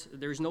course,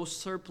 there's no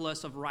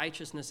surplus of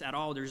righteousness at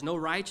all. There's no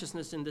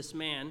righteousness in this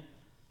man,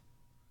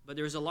 but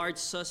there's a large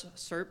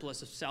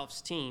surplus of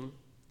self-esteem,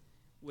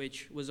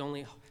 which was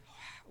only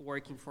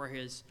working for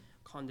his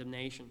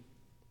condemnation.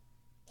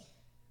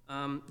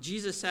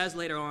 Jesus says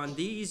later on,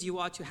 these you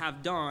ought to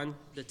have done,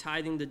 the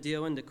tithing, the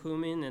dill, and the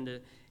cumin,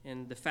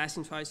 and the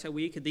fasting twice a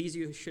week, these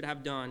you should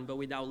have done, but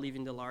without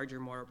leaving the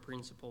larger moral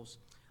principles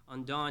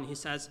undone. He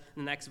says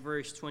in the next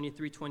verse,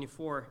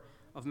 23-24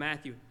 of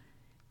Matthew,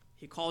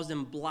 he calls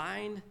them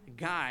blind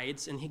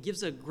guides, and he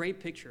gives a great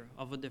picture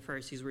of what the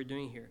Pharisees were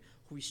doing here,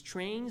 who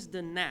restrains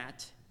the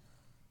gnat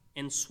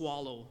and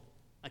swallow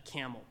a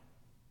camel.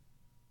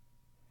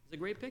 It's a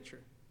great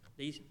picture.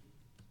 They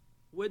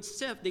would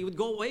sift, they would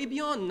go way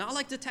beyond, not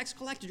like the tax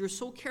collector. They were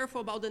so careful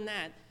about the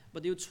gnat,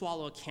 but they would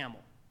swallow a camel.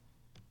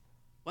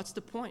 What's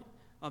the point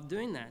of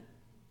doing that?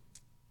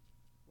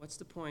 What's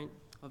the point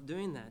of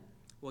doing that?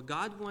 What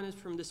God wanted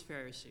from this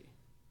Pharisee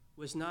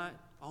was not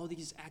all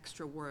these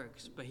extra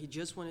works, but he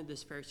just wanted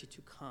this Pharisee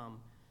to come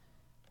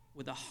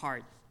with a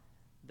heart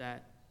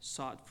that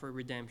sought for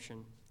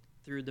redemption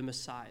through the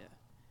Messiah,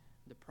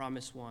 the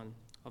promised one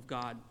of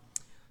God.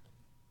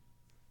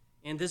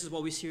 And this is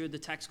what we see with the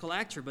tax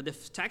collector. But the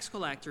tax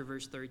collector,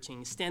 verse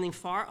 13, standing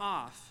far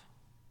off.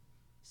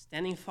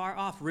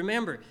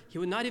 Remember, he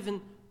would not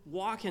even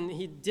walk, and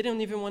he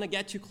didn't even want to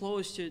get too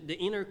close to the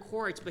inner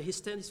courts, but he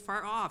stands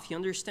far off. He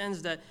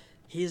understands that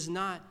he is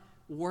not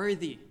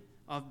worthy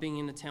of being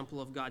in the temple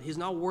of God. He's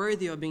not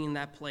worthy of being in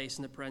that place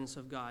in the presence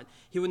of God.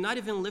 He would not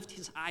even lift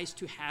his eyes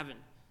to heaven.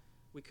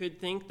 We could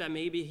think that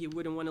maybe he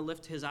wouldn't want to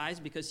lift his eyes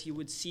because he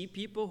would see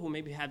people who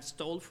maybe had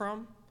stole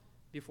from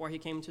before he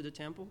came to the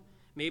temple.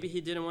 Maybe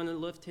he didn't want to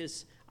lift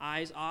his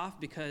eyes off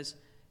because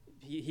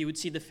he would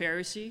see the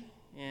Pharisee,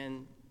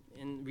 and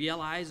and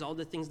realize all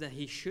the things that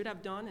he should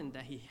have done and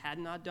that he had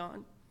not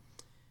done.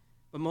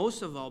 But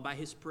most of all, by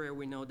his prayer,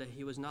 we know that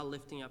he was not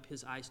lifting up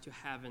his eyes to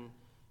heaven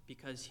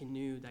because he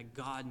knew that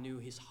God knew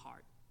his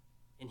heart.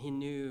 And he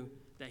knew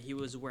that he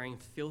was wearing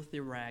filthy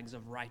rags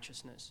of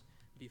righteousness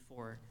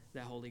before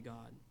that holy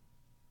God.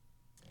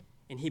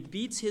 And he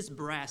beats his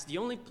breast. The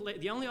only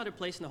other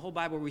place in the whole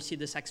Bible where we see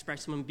this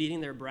expression,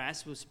 beating their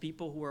breast, was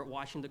people who were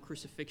watching the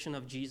crucifixion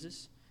of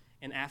Jesus.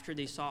 And after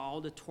they saw all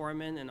the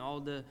torment and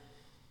all that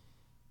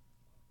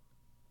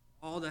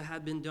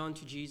had been done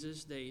to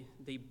Jesus, they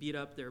beat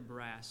up their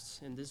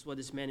breasts. And this is what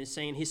this man is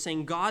saying. He's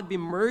saying, God, be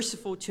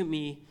merciful to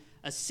me,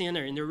 a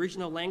sinner. In the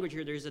original language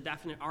here, there's a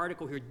definite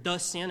article here, the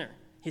sinner.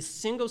 He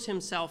singles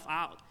himself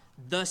out,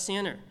 the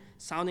sinner,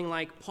 sounding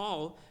like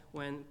Paul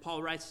when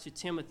Paul writes to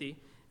Timothy.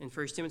 In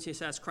 1 Timothy, it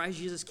says, Christ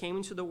Jesus came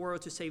into the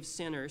world to save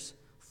sinners,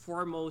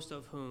 foremost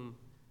of whom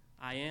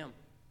I am.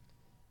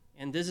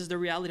 And this is the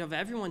reality of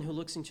everyone who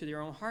looks into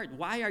their own heart.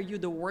 Why are you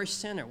the worst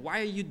sinner?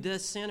 Why are you the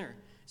sinner?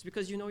 It's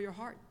because you know your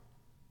heart.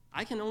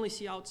 I can only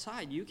see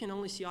outside. You can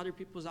only see other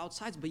people's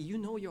outsides, but you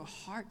know your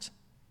heart.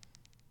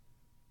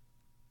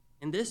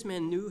 And this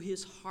man knew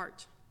his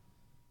heart.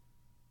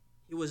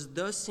 He was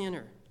the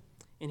sinner.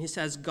 And he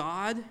says,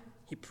 God,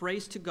 he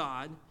prays to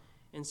God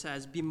and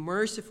says, be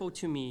merciful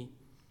to me,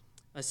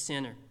 a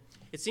sinner.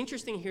 It's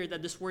interesting here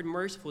that this word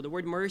merciful, the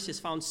word mercy is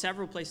found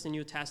several places in the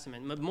New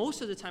Testament, but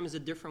most of the time is a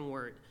different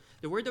word.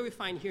 The word that we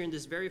find here in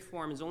this very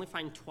form is only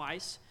found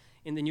twice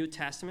in the New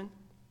Testament.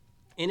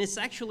 And it's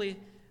actually,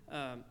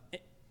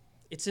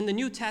 it's in the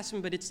New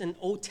Testament, but it's an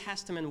Old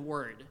Testament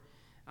word.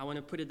 I want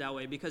to put it that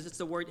way because it's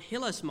the word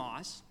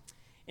hilasmos.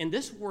 And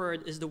this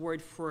word is the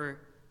word for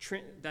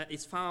that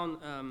is found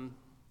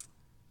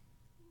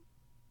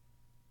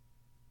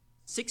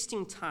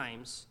 16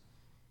 times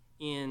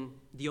in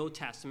the Old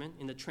Testament,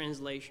 in the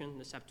translation,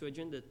 the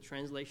Septuagint, the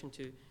translation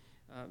to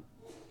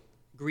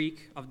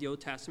Greek of the Old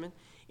Testament.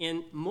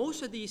 And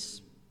most of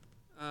these,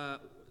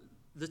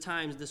 the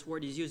times this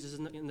word is used is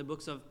in the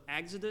books of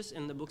Exodus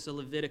and the books of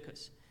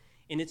Leviticus.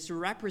 And it's to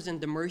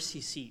represent the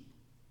mercy seat.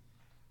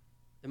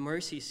 The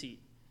mercy seat.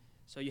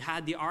 So you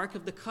had the Ark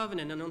of the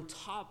Covenant, and on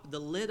top, the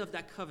lid of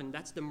that covenant,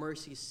 that's the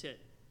mercy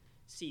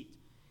seat.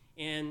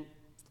 And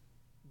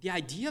the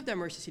idea of that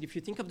mercy seat, if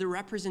you think of the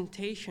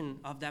representation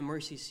of that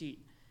mercy seat,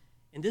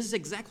 and this is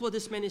exactly what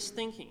this man is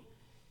thinking.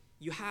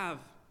 You have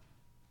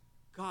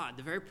God,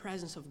 the very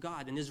presence of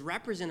God, and is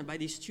represented by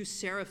these two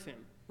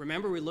seraphim.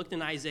 Remember, we looked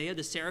in Isaiah,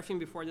 the seraphim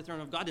before the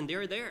throne of God, and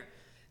they're there.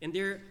 And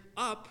they're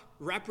up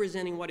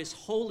representing what is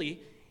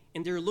holy,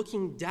 and they're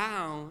looking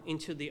down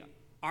into the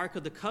Ark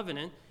of the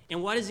Covenant.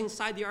 And what is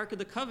inside the Ark of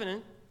the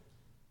Covenant?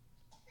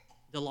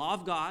 The law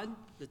of God,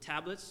 the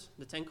tablets,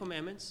 the Ten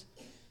Commandments,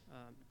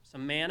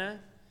 some manna.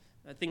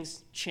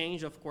 Things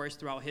change, of course,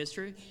 throughout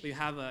history. You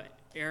have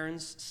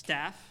Aaron's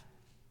staff.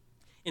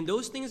 And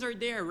those things are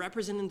there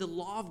representing the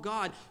law of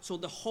God. So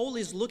the whole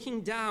is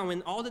looking down,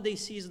 and all that they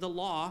see is the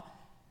law.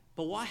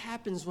 But what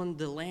happens when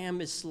the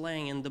lamb is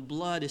slain and the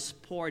blood is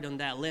poured on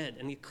that lid,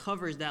 and it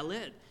covers that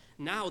lid?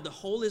 Now the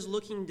whole is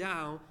looking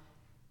down,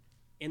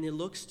 and it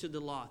looks to the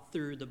law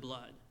through the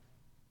blood.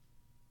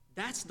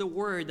 That's the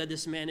word that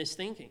this man is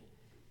thinking.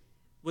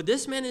 What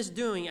this man is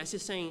doing, as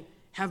he's saying,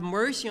 have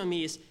mercy on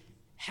me, is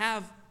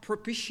have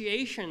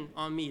propitiation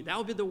on me. That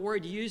would be the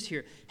word used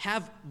here.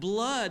 Have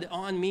blood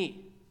on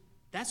me.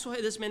 That's why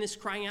this man is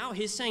crying out.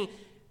 He's saying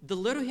the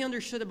little he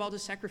understood about the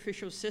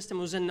sacrificial system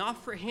was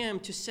enough for him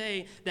to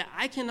say that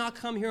I cannot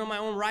come here on my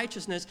own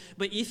righteousness,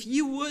 but if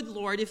you would,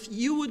 Lord, if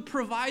you would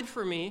provide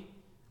for me,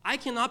 I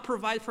cannot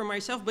provide for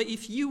myself, but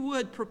if you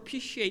would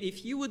propitiate,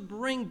 if you would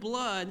bring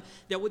blood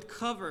that would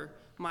cover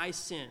my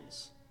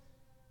sins,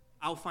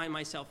 I'll find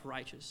myself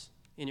righteous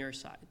in your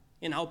sight,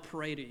 and I'll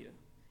pray to you,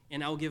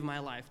 and I'll give my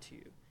life to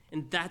you.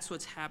 And that's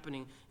what's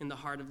happening in the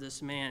heart of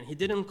this man. He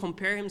didn't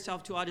compare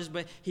himself to others,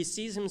 but he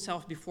sees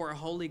himself before a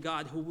holy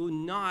God who will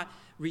not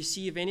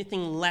receive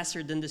anything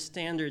lesser than the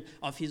standard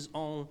of his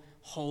own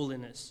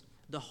holiness,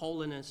 the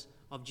holiness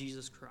of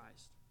Jesus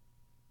Christ.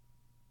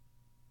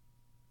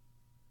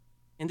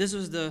 And this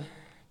was the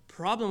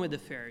problem with the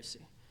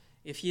Pharisee.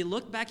 If you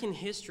look back in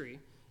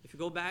history, if you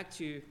go back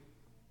to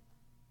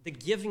the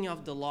giving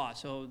of the law,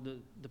 so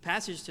the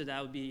passage to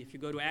that would be if you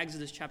go to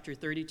Exodus chapter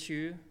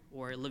 32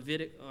 or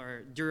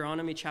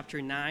Deuteronomy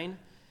chapter 9,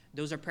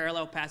 those are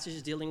parallel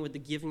passages dealing with the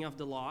giving of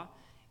the law.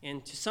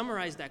 And to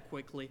summarize that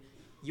quickly,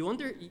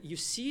 you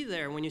see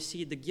there when you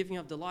see the giving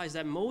of the law is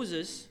that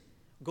Moses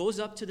goes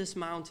up to this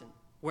mountain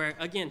where,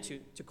 again,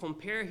 to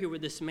compare here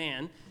with this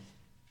man,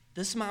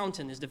 this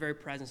mountain is the very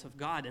presence of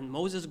God. And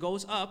Moses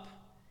goes up,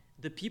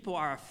 the people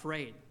are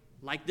afraid.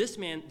 Like this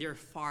man, they're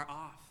far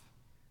off.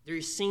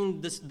 They're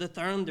seeing the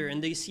thunder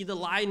and they see the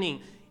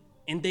lightning,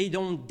 and they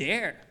don't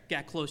dare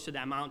get close to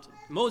that mountain.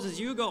 Moses,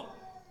 you go.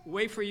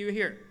 Wait for you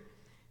here.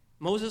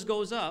 Moses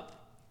goes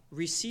up,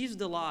 receives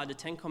the law, the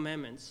Ten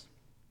Commandments,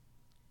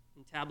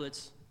 and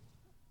tablets,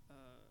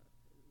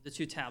 the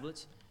two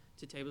tablets,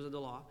 two tables of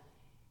the law.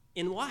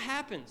 And what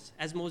happens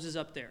as Moses is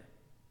up there?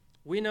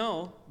 We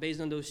know, based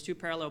on those two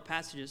parallel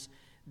passages,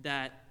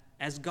 that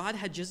as God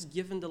had just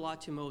given the law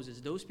to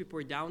Moses, those people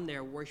were down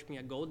there worshiping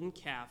a golden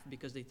calf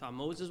because they thought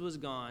Moses was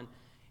gone,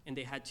 and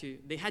they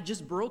had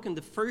just broken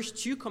the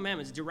first 2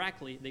 commandments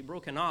directly. They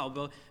broken all,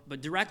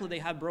 but directly they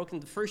had broken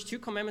the first 2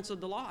 commandments of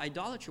the law: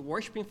 idolatry,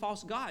 worshiping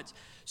false gods.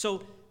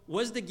 So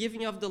was the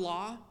giving of the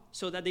law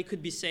so that they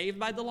could be saved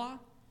by the law?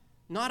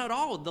 Not at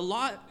all. The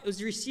law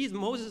was received.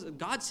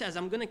 God says,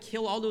 I'm going to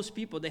kill all those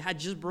people. They had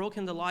just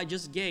broken the law I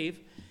just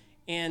gave,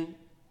 and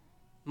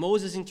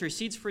Moses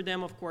intercedes for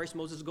them, of course.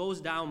 Moses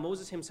goes down.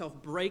 Moses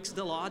himself breaks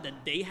the law that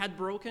they had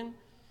broken.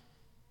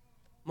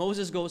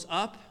 Moses goes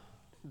up,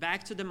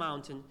 back to the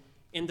mountain.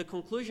 And the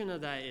conclusion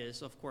of that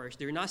is, of course,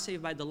 they're not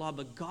saved by the law,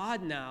 but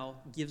God now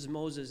gives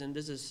Moses, and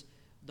this is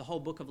the whole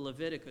book of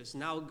Leviticus.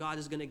 Now God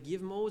is going to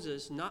give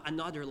Moses not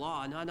another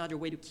law, not another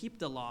way to keep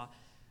the law,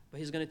 but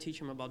he's going to teach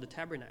him about the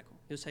tabernacle.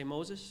 He'll say,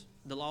 Moses,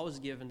 the law was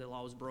given, the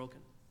law was broken.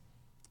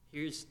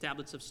 Here's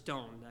tablets of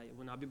stone that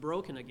will not be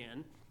broken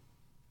again.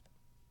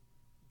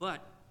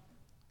 But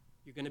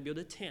you're going to build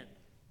a tent.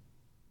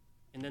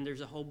 And then there's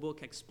a whole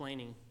book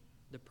explaining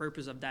the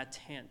purpose of that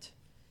tent.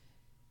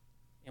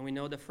 And we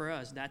know that for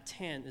us, that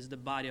tent is the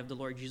body of the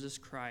Lord Jesus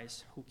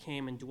Christ, who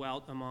came and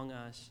dwelt among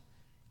us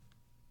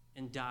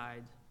and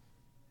died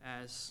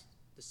as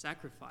the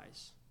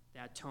sacrifice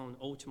that atoned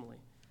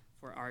ultimately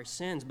for our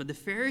sins. But the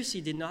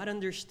Pharisee did not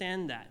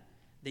understand that.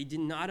 They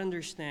did not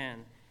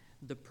understand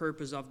the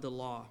purpose of the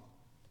law.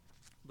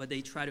 But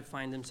they try to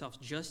find themselves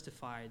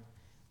justified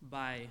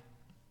by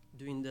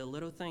doing the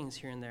little things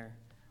here and there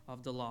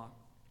of the law.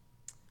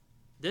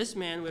 This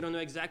man, we don't know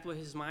exactly what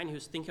his mind. He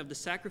was thinking of the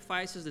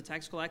sacrifices, the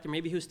tax collector.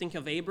 Maybe he was thinking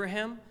of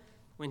Abraham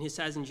when he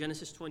says in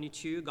Genesis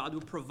 22, God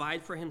will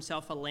provide for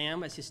himself a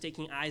lamb as he's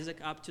taking Isaac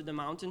up to the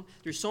mountain.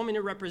 There's so many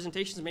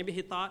representations. Maybe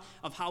he thought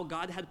of how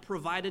God had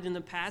provided in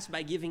the past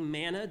by giving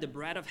manna, the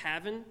bread of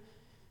heaven,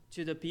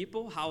 to the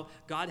people, how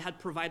God had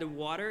provided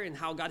water, and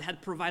how God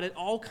had provided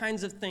all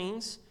kinds of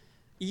things,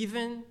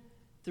 even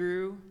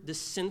through the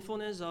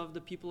sinfulness of the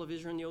people of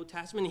Israel in the Old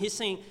Testament. And he's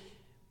saying,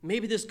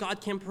 maybe this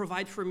God can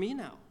provide for me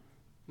now.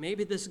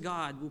 Maybe this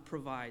God will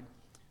provide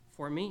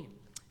for me.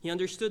 He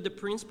understood the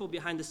principle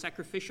behind the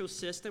sacrificial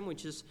system,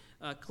 which is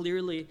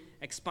clearly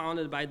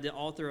expounded by the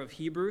author of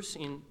Hebrews.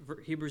 In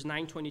Hebrews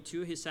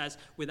 9:22, he says,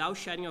 without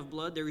shedding of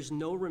blood, there is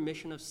no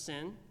remission of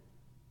sin.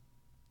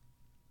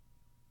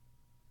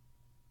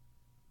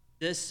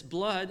 This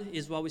blood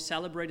is what we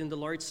celebrate in the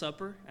Lord's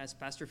Supper, as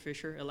Pastor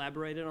Fisher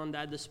elaborated on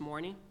that this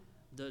morning.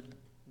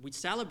 We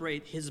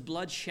celebrate his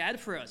blood shed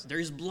for us.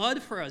 There's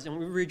blood for us, and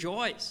we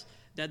rejoice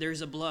that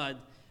there's a blood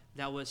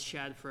that was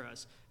shed for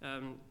us.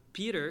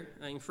 Peter,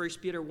 in 1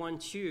 Peter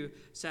 1:2,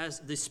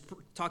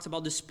 talks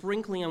about the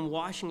sprinkling and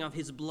washing of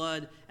his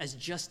blood as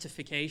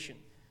justification.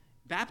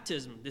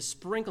 Baptism, the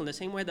sprinkling, the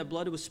same way that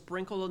blood was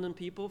sprinkled on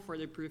people for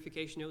their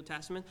purification in the Old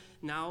Testament,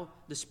 now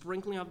the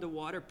sprinkling of the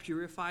water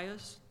purifies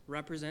us,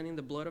 representing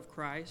the blood of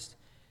Christ,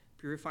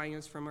 purifying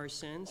us from our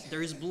sins.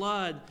 There is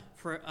blood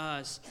for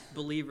us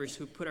believers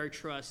who put our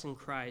trust in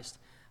Christ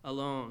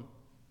alone.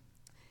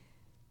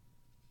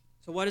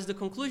 So what is the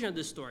conclusion of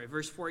this story?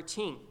 Verse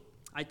 14.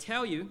 I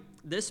tell you,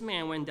 this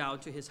man went down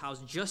to his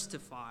house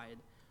justified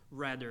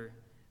rather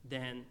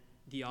than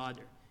the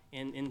other.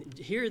 And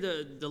here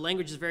the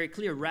language is very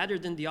clear. Rather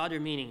than the other,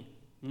 meaning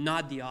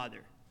not the other.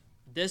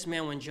 This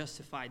man went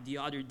justified. The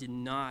other did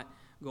not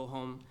go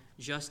home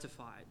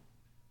justified.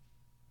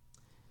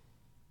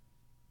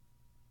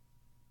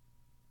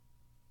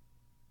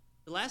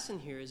 The lesson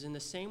here is in the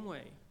same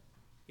way.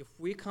 If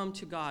we come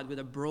to God with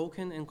a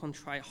broken and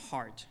contrite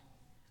heart,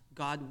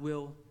 God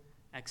will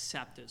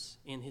accept us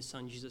in his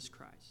Son, Jesus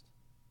Christ.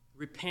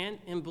 Repent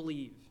and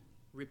believe.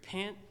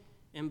 Repent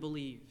and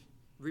believe.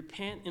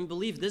 Repent and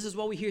believe. This is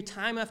what we hear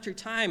time after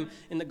time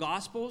in the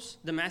Gospels,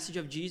 the message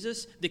of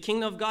Jesus. The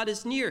kingdom of God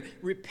is near.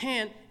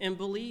 Repent and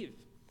believe.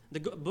 The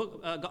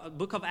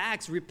book of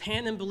Acts,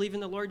 repent and believe in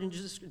the Lord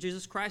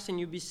Jesus Christ and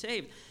you'll be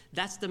saved.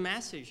 That's the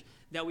message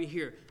that we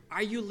hear.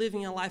 Are you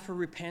living a life of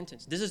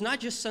repentance? This is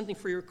not just something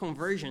for your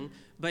conversion,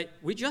 but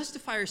we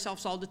justify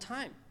ourselves all the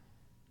time.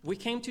 We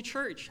came to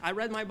church. I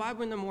read my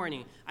Bible in the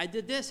morning. I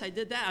did this, I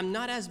did that. I'm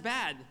not as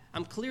bad.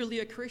 I'm clearly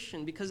a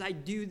Christian because I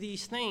do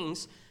these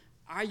things.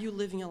 Are you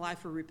living a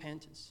life of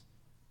repentance?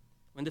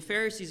 When the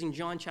Pharisees in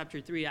John chapter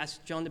 3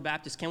 asked John the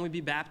Baptist, can we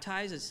be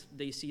baptized? As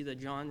they see that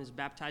John is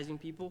baptizing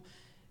people.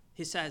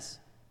 He says,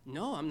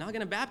 no, I'm not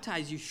going to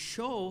baptize you.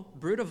 Show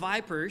brood of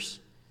vipers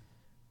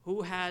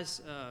who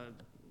has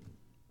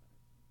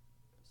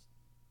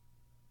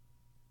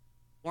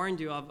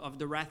warned you of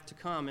the wrath to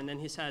come. And then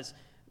he says,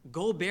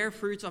 go bear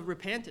fruits of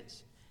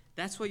repentance.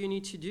 That's what you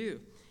need to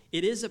do.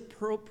 It is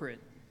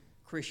appropriate,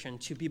 Christian,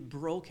 to be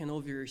broken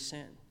over your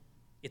sin.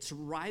 It's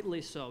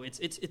rightly so.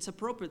 It's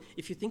appropriate.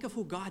 If you think of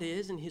who God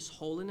is and his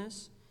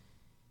holiness,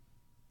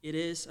 it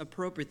is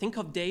appropriate. Think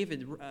of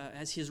David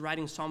as he's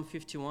writing Psalm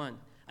 51.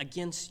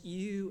 Against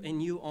you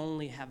and you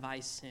only have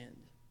I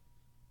sinned.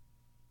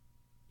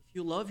 If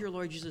you love your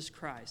Lord Jesus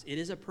Christ, it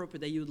is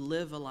appropriate that you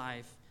live a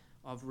life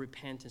of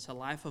repentance, a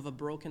life of a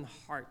broken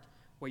heart,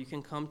 where you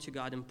can come to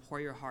God and pour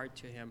your heart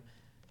to him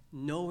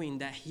knowing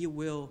that he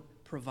will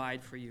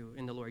provide for you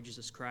in the Lord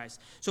Jesus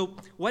Christ. So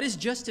what is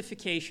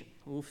justification?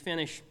 We'll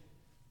finish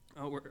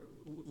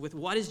with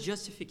what is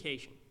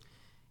justification.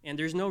 And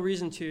there's no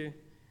reason to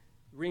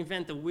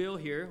reinvent the wheel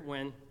here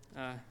when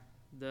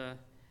the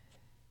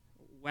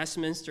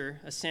Westminster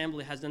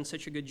Assembly has done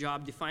such a good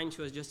job defining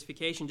to us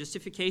justification.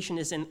 Justification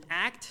is an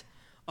act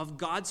of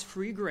God's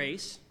free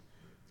grace.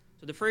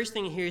 So the first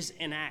thing here is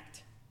an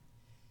act.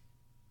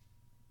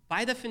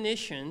 By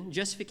definition,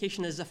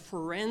 justification is a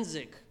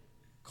forensic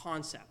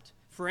concept.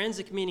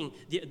 Forensic meaning,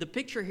 the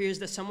picture here is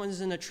that someone's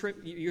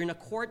you're in a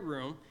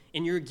courtroom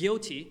and you're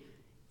guilty,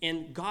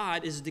 and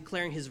God is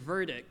declaring his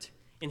verdict,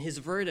 and his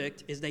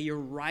verdict is that you're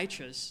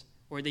righteous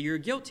or that you're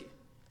guilty.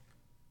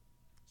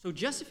 So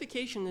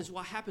justification is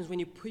what happens when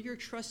you put your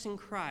trust in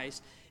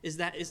Christ.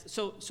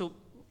 So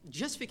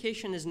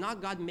justification is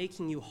not God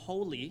making you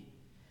holy.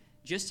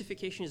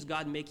 Justification is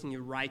God making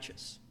you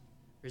righteous.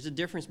 There's a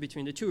difference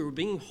between the two.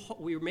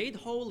 We're made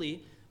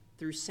holy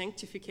through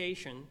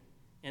sanctification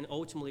and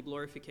ultimately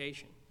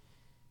glorification.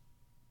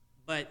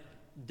 But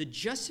the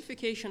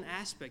justification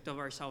aspect of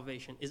our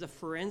salvation is a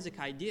forensic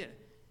idea.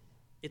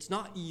 It's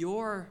not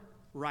your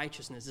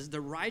righteousness. It's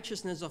the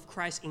righteousness of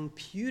Christ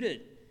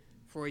imputed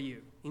for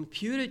you,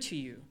 imputed to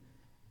you,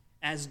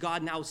 as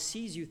God now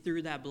sees you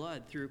through that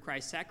blood, through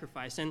Christ's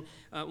sacrifice. And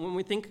when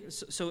we think,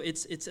 so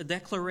it's a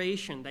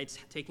declaration that's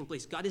taking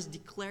place. God is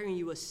declaring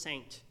you a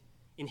saint.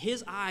 In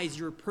his eyes,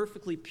 you're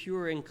perfectly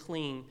pure and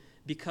clean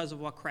because of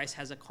what Christ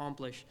has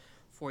accomplished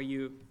for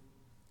you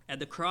at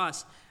the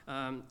cross.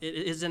 It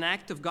is an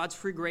act of God's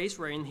free grace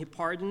wherein he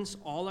pardons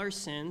all our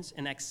sins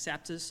and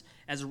accepts us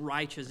as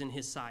righteous in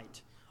his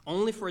sight,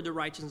 only for the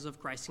righteousness of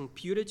Christ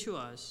imputed to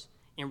us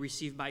and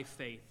received by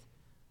faith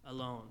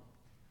alone.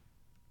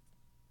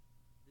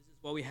 This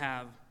is what we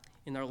have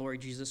in our Lord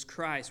Jesus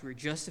Christ. We're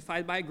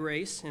justified by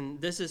grace, and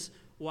this is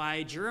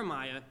why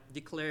Jeremiah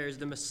declares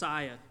the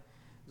Messiah,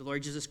 the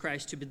Lord Jesus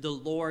Christ, to be the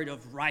Lord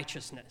of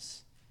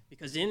righteousness,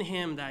 because in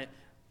him that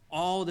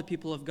all the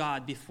people of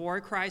God,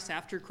 before Christ,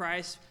 after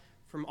Christ,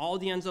 from all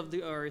the ends of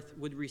the earth,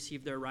 would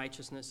receive their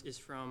righteousness is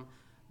from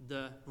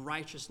the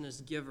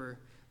righteousness giver,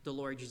 the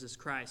Lord Jesus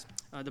Christ.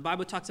 The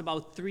Bible talks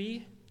about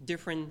 3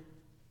 different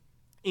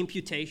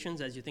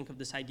imputations as you think of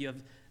this idea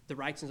of the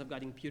righteousness of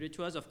God imputed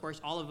to us. Of course,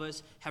 all of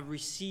us have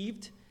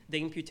received the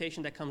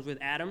imputation that comes with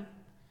Adam,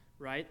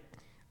 right?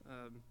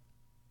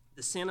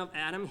 The sin of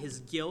Adam, his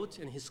guilt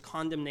and his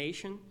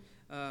condemnation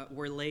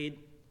were laid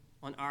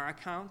on our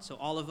account. So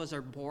all of us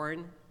are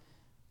born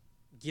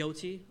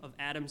guilty of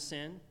Adam's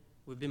sin.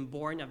 We've been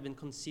born, have been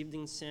conceived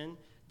in sin.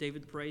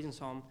 David prays in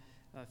Psalm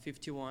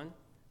 51.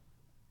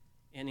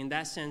 And in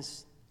that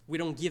sense, we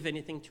don't give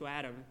anything to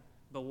Adam,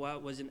 but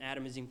what was in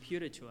Adam is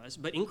imputed to us.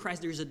 But in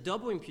Christ, there's a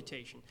double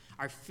imputation.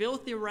 Our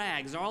filthy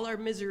rags, all our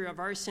misery of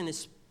our sin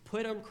is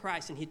put on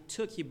Christ, and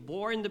he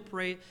bore in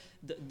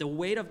the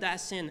weight of that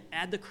sin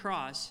at the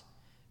cross,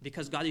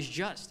 because God is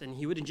just, and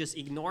he wouldn't just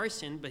ignore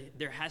sin, but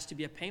there has to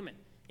be a payment.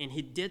 And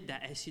he did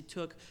that as he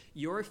took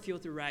your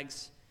filthy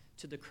rags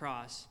to the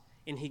cross,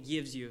 and he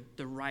gives you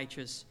the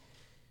righteous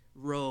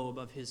robe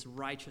of his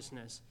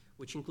righteousness,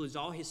 which includes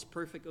all his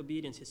perfect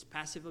obedience, his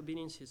passive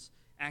obedience, his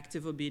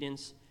active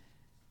obedience,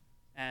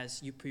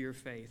 as you put your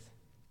faith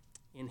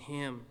in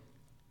him.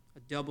 A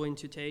double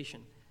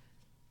imputation.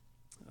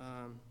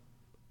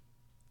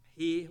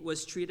 He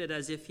was treated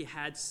as if he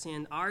had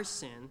sinned our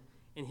sin,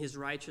 and his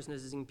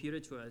righteousness is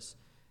imputed to us.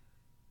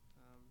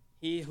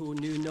 He who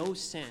knew no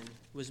sin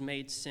was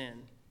made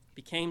sin,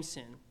 became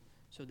sin,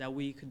 so that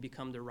we could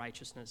become the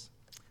righteousness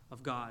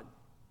of God.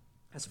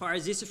 As far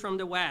as east is from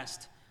the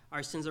west,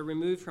 our sins are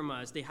removed from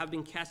us. They have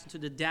been cast into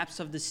the depths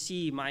of the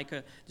sea,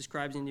 Micah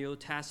describes in the Old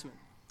Testament.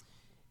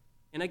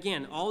 And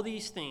again, all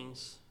these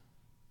things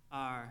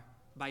are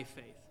by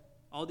faith.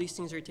 All these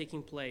things are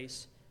taking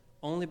place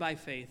only by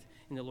faith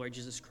in the Lord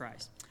Jesus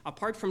Christ.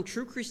 Apart from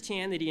true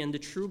Christianity and the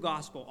true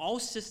gospel, all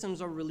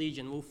systems of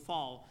religion will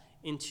fall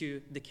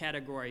into the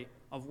category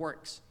of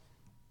works,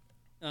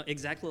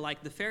 exactly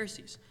like the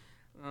Pharisees.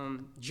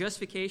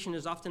 Justification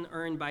is often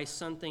earned by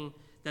something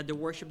that the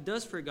worship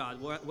does for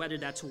God, whether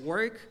that's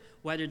work,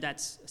 whether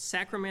that's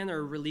sacrament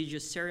or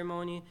religious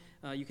ceremony.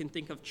 You can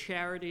think of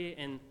charity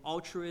and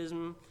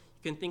altruism.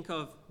 You can think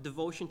of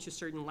devotion to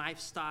certain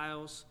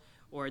lifestyles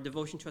or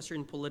devotion to a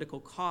certain political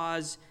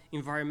cause,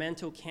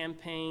 environmental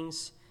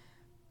campaigns,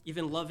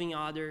 even loving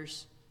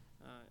others.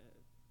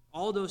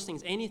 All those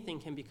things,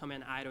 anything can become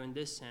an idol in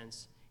this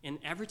sense. And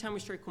every time we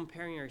start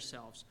comparing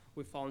ourselves,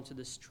 we fall into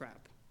this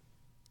trap.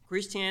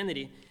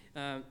 Christianity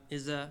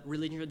is a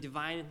religion of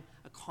divine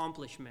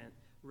accomplishment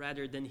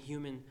rather than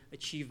human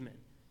achievement.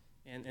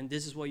 And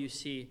this is what you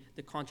see,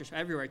 the contrast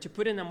everywhere. To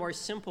put it in a more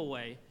simple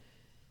way,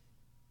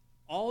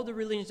 all the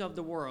religions of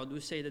the world will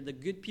say that the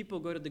good people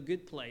go to the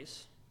good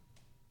place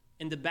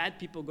and the bad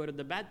people go to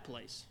the bad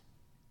place.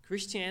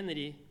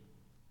 Christianity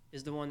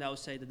is the one that will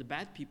say that the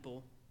bad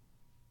people,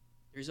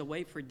 there's a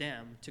way for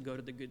them to go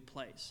to the good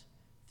place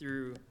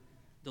through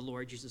the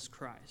Lord Jesus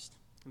Christ.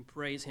 And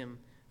praise him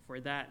for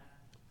that.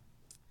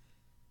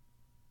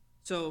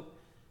 So,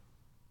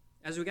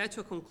 As we get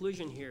to a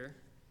conclusion here,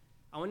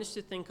 I want us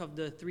to think of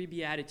the 3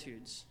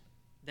 Beatitudes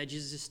that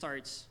Jesus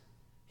starts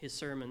his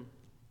sermon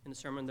in the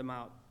Sermon on the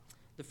Mount.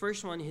 The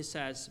first one, he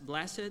says,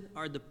 "Blessed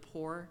are the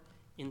poor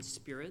in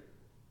spirit."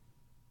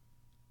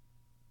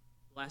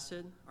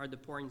 Blessed are the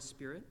poor in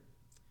spirit.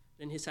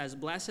 Then he says,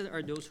 "Blessed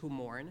are those who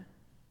mourn."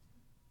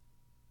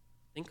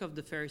 Think of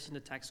the Pharisee and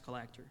the tax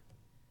collector.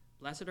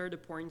 Blessed are the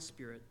poor in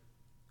spirit.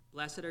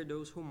 Blessed are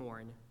those who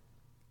mourn.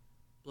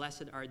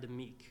 Blessed are the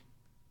meek.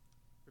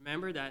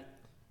 Remember that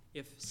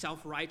if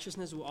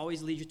self-righteousness will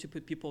always lead you to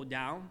put people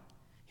down,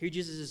 here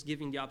Jesus is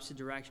giving the opposite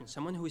direction.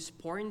 Someone who is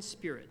poor in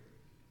spirit,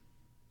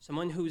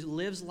 someone who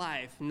lives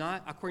life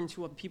not according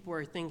to what people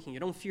are thinking. You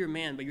don't fear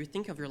man, but you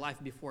think of your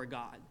life before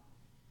God.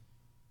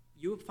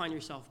 You find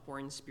yourself poor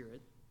in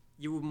spirit.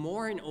 You will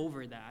mourn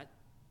over that,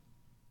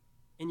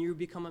 and you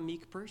become a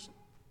meek person.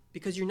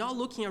 Because you're not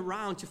looking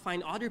around to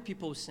find other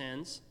people's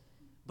sins,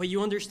 but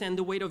you understand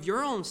the weight of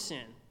your own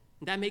sin.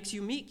 And that makes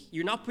you meek.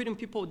 You're not putting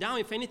people down.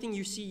 If anything,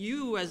 you see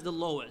you as the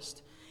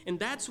lowest. And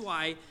that's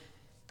why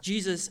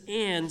Jesus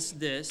ends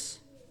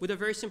this with a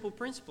very simple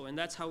principle. And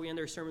that's how we end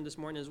our sermon this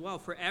morning as well.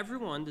 For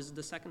everyone, this is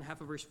the second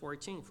half of verse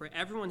 14, for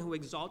everyone who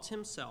exalts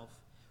himself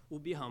will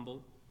be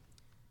humbled,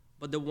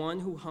 but the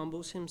one who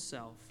humbles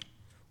himself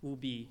will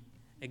be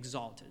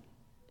exalted.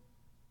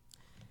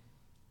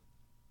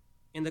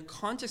 In the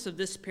context of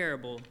this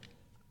parable,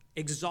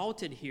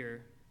 exalted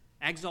here,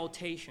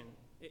 exaltation,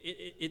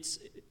 it's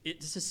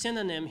a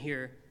synonym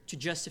here to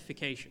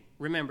justification.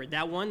 Remember,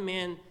 that one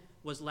man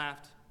was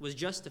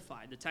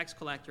justified. The tax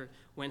collector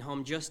went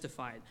home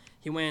justified.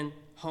 He went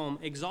home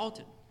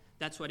exalted.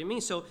 That's what it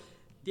means. So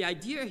the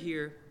idea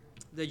here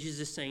that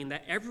Jesus is saying,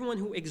 that everyone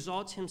who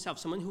exalts himself,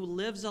 someone who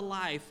lives a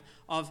life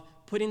of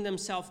putting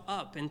themselves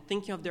up and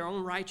thinking of their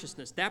own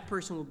righteousness, that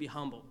person will be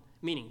humbled,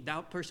 meaning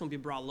that person will be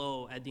brought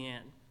low at the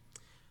end.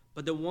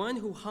 But the one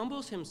who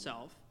humbles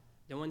himself,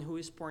 the one who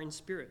is poor in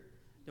spirit,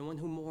 the one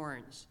who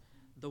mourns,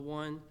 the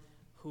one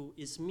who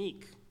is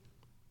meek,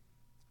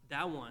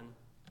 that one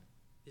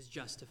is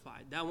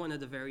justified. That one at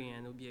the very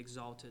end will be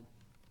exalted.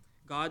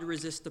 God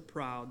resists the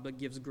proud, but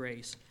gives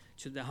grace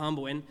to the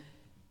humble. And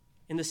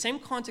in the same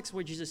context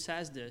where Jesus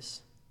says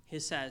this, he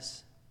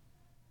says,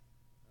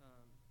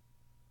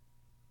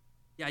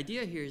 the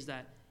idea here is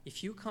that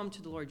if you come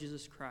to the Lord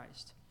Jesus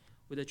Christ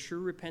with a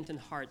true repentant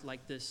heart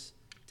like this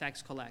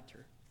tax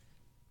collector,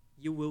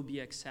 you will be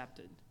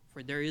accepted.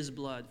 For there is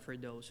blood for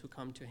those who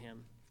come to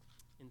him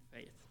in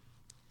faith.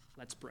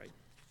 Let's pray.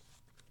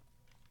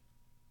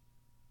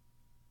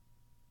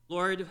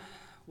 Lord,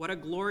 what a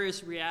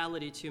glorious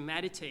reality to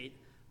meditate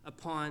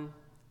upon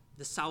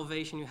the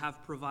salvation you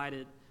have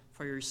provided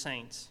for your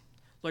saints.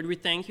 Lord, we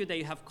thank you that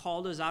you have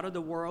called us out of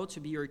the world to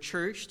be your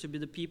church, to be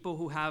the people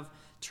who have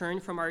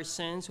turned from our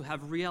sins, who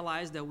have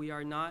realized that we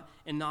are not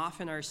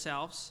enough in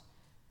ourselves,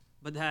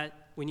 but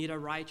that we need a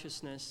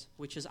righteousness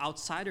which is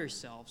outside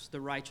ourselves,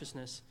 the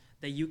righteousness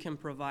that you can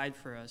provide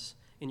for us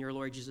in your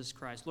Lord Jesus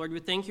Christ. Lord, we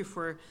thank you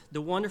for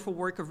the wonderful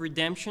work of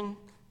redemption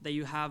that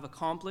you have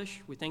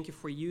accomplished. We thank you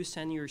for you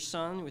sending your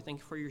Son. We thank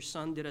you for your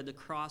Son did at the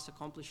cross,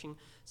 accomplishing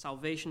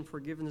salvation,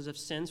 forgiveness of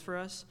sins for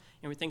us.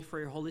 And we thank you for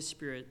your Holy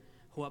Spirit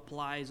who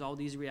applies all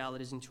these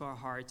realities into our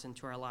hearts and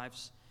to our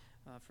lives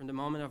from the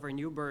moment of our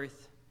new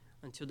birth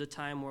until the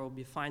time where we'll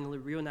be finally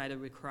reunited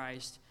with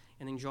Christ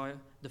and enjoy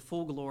the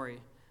full glory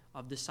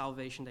of the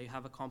salvation that you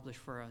have accomplished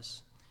for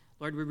us.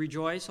 Lord, we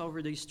rejoice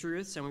over these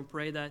truths, and we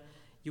pray that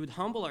you would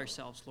humble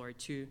ourselves, Lord,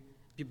 to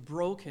be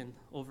broken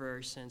over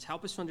our sins.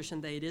 Help us to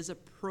understand that it is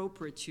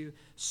appropriate to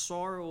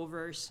sorrow over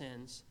our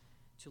sins,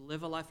 to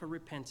live a life of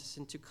repentance,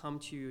 and to come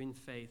to you in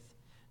faith,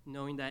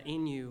 knowing that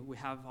in you we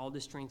have all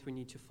the strength we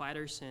need to fight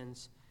our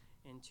sins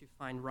and to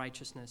find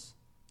righteousness,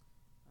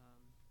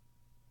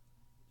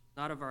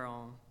 not of our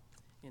own,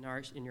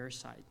 in your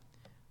sight.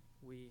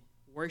 We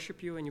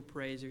worship you and you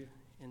praise you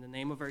in the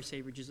name of our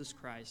Savior, Jesus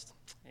Christ.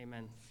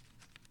 Amen.